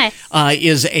Tales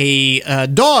is a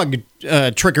dog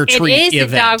trick-or-treat event. It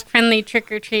is a dog-friendly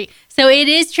trick-or-treat. So it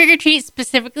is trick-or-treat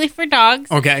specifically for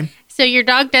dogs. Okay. So your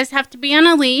dog does have to be on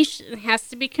a leash. It has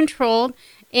to be controlled.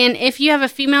 And if you have a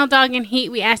female dog in heat,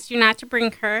 we ask you not to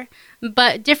bring her.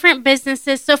 But different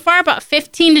businesses, so far about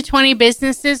 15 to 20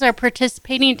 businesses are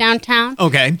participating downtown.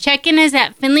 Okay. Check-in is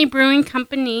at Finley Brewing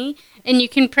Company, and you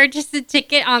can purchase the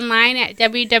ticket online at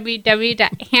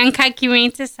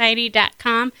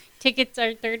www.hancockhumanesociety.com. Tickets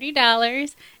are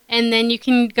 $30, and then you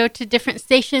can go to different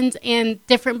stations, and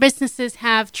different businesses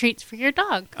have treats for your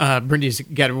dog. Brindy's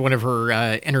got one of her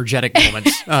energetic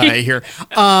moments here.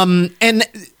 And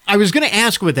I was going to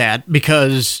ask with that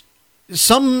because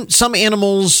some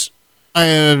animals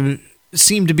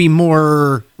seem to be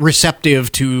more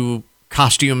receptive to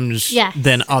costumes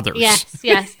than others.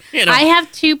 Yes. I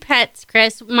have 2 pets,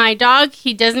 Chris. My dog,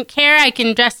 he doesn't care. I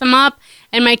can dress him up.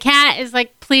 And my cat is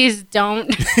like, please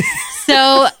don't.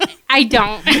 So I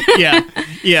don't. Yeah.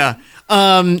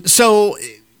 So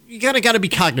you got to be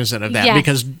cognizant of that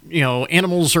because,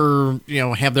 animals are,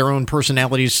 have their own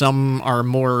personalities. Some are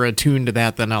more attuned to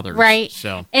that than others. Right.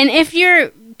 So, and if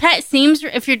your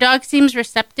dog seems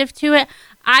receptive to it,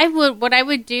 what I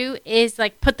would do is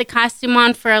like put the costume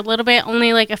on for a little bit,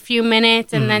 only like a few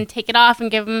minutes, and then take it off and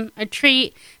give him a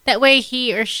treat. That way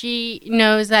he or she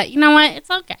knows that, you know what,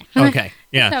 it's okay. Okay.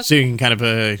 Yeah. Okay. So you can kind of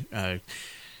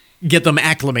get them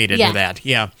acclimated to that.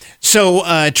 Yeah.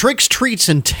 So Tricks, Treats,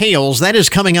 and Tales, that is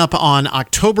coming up on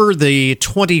October the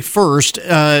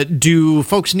 21st. Do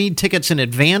folks need tickets in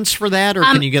advance for that, or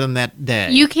can you get them that day?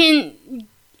 You can.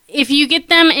 If you get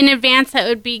them in advance, that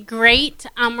would be great.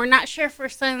 We're not sure if we're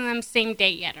selling them same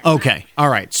day yet. Okay. All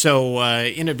right. So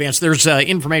in advance, there's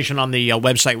information on the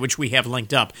website, which we have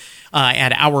linked up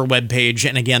at our webpage.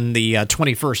 And again, the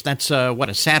 21st, that's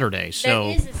a Saturday. So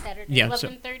that is a Saturday,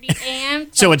 11:30 a.m.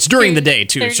 So it's during the day,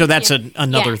 too. So that's p.m.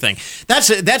 another thing.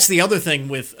 That's the other thing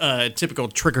with typical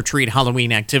trick-or-treat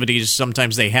Halloween activities.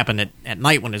 Sometimes they happen at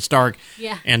night when it's dark.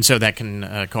 Yeah. And so that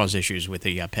can cause issues with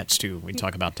the pets, too. We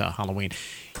talk about Halloween.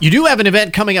 You do have an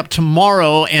event coming up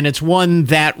tomorrow, and it's one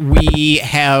that we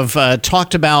have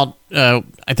talked about, I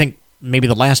think, maybe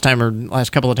the last time or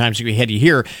last couple of times we had you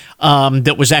here,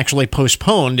 that was actually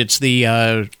postponed. It's the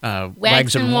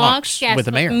Wags and Walks with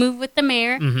the Mayor. Move with the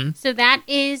Mayor. Mm-hmm. So that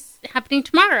is happening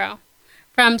tomorrow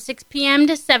from 6 p.m.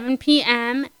 to 7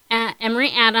 p.m. at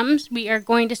Emory Adams. We are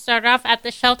going to start off at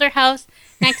the shelter house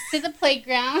next to the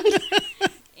playground.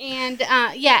 And,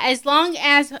 as long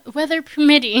as weather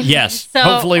permitting. Yes, so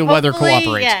hopefully weather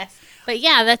cooperates. Yes. But,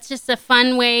 that's just a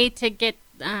fun way to get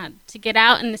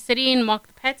out in the city and walk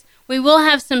the pets. We will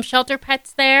have some shelter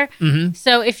pets there. Mm-hmm.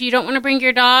 So if you don't want to bring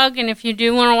your dog and if you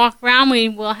do want to walk around, we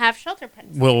will have shelter pets.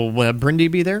 Will Brindy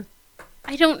be there?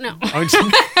 I don't know.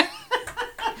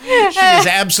 She is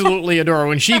absolutely adorable.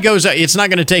 When she goes, it's not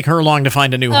going to take her long to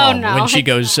find a new home. No, when she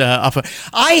goes up.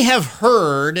 I have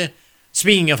heard...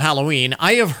 Speaking of Halloween,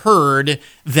 I have heard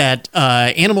that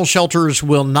animal shelters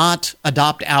will not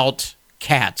adopt out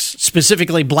cats,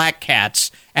 specifically black cats,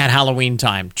 at Halloween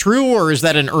time. True, or is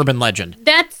that an urban legend?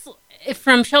 That's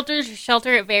from shelter to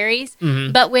shelter, it varies.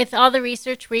 Mm-hmm. But with all the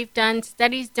research we've done,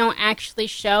 studies don't actually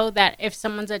show that if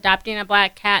someone's adopting a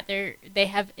black cat, they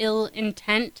have ill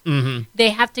intent. Mm-hmm.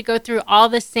 They have to go through all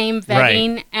the same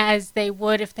vetting as they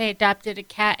would if they adopted a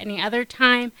cat any other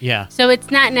time. Yeah. So it's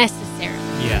not necessary.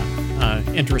 Yeah.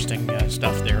 Interesting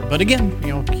stuff there. But again,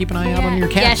 keep an eye out on your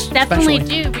cats. Yes, definitely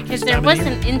especially do, because there was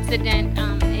an incident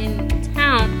in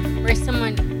town where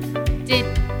someone did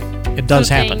It does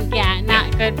happen. Yeah,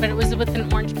 not good, but it was with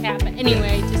an orange cat. But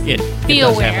anyway, just be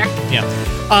aware. Happen.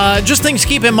 Yeah. Just things to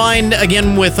keep in mind,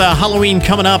 again, with Halloween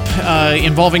coming up,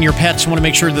 involving your pets. Want to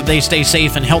make sure that they stay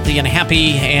safe and healthy and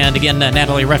happy. And again,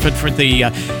 Natalie Reffett for the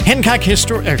Hancock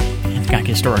Historical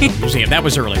Museum. That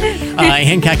was earlier.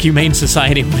 Hancock Humane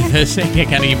Society with us.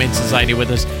 Hancock Humane Society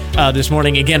with us this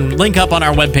morning. Again, link up on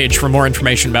our webpage for more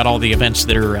information about all the events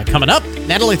that are coming up.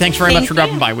 Natalie, thanks very much for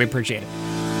dropping by. We appreciate it.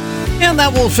 And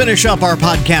that will finish up our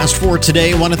podcast for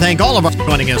today. I want to thank all of us for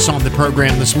joining us on the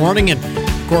program this morning. And,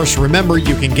 of course, remember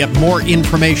you can get more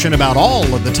information about all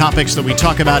of the topics that we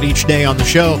talk about each day on the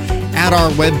show at our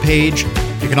webpage.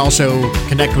 You can also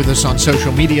connect with us on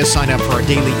social media, sign up for our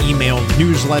daily email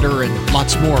newsletter, and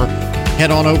lots more.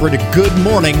 Head on over to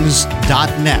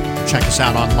goodmornings.net. Check us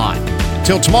out online.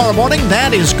 Till tomorrow morning,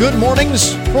 that is Good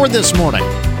Mornings for this morning.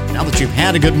 Now that you've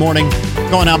had a good morning,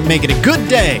 go on out and make it a good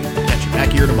day. Catch you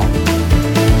back here tomorrow.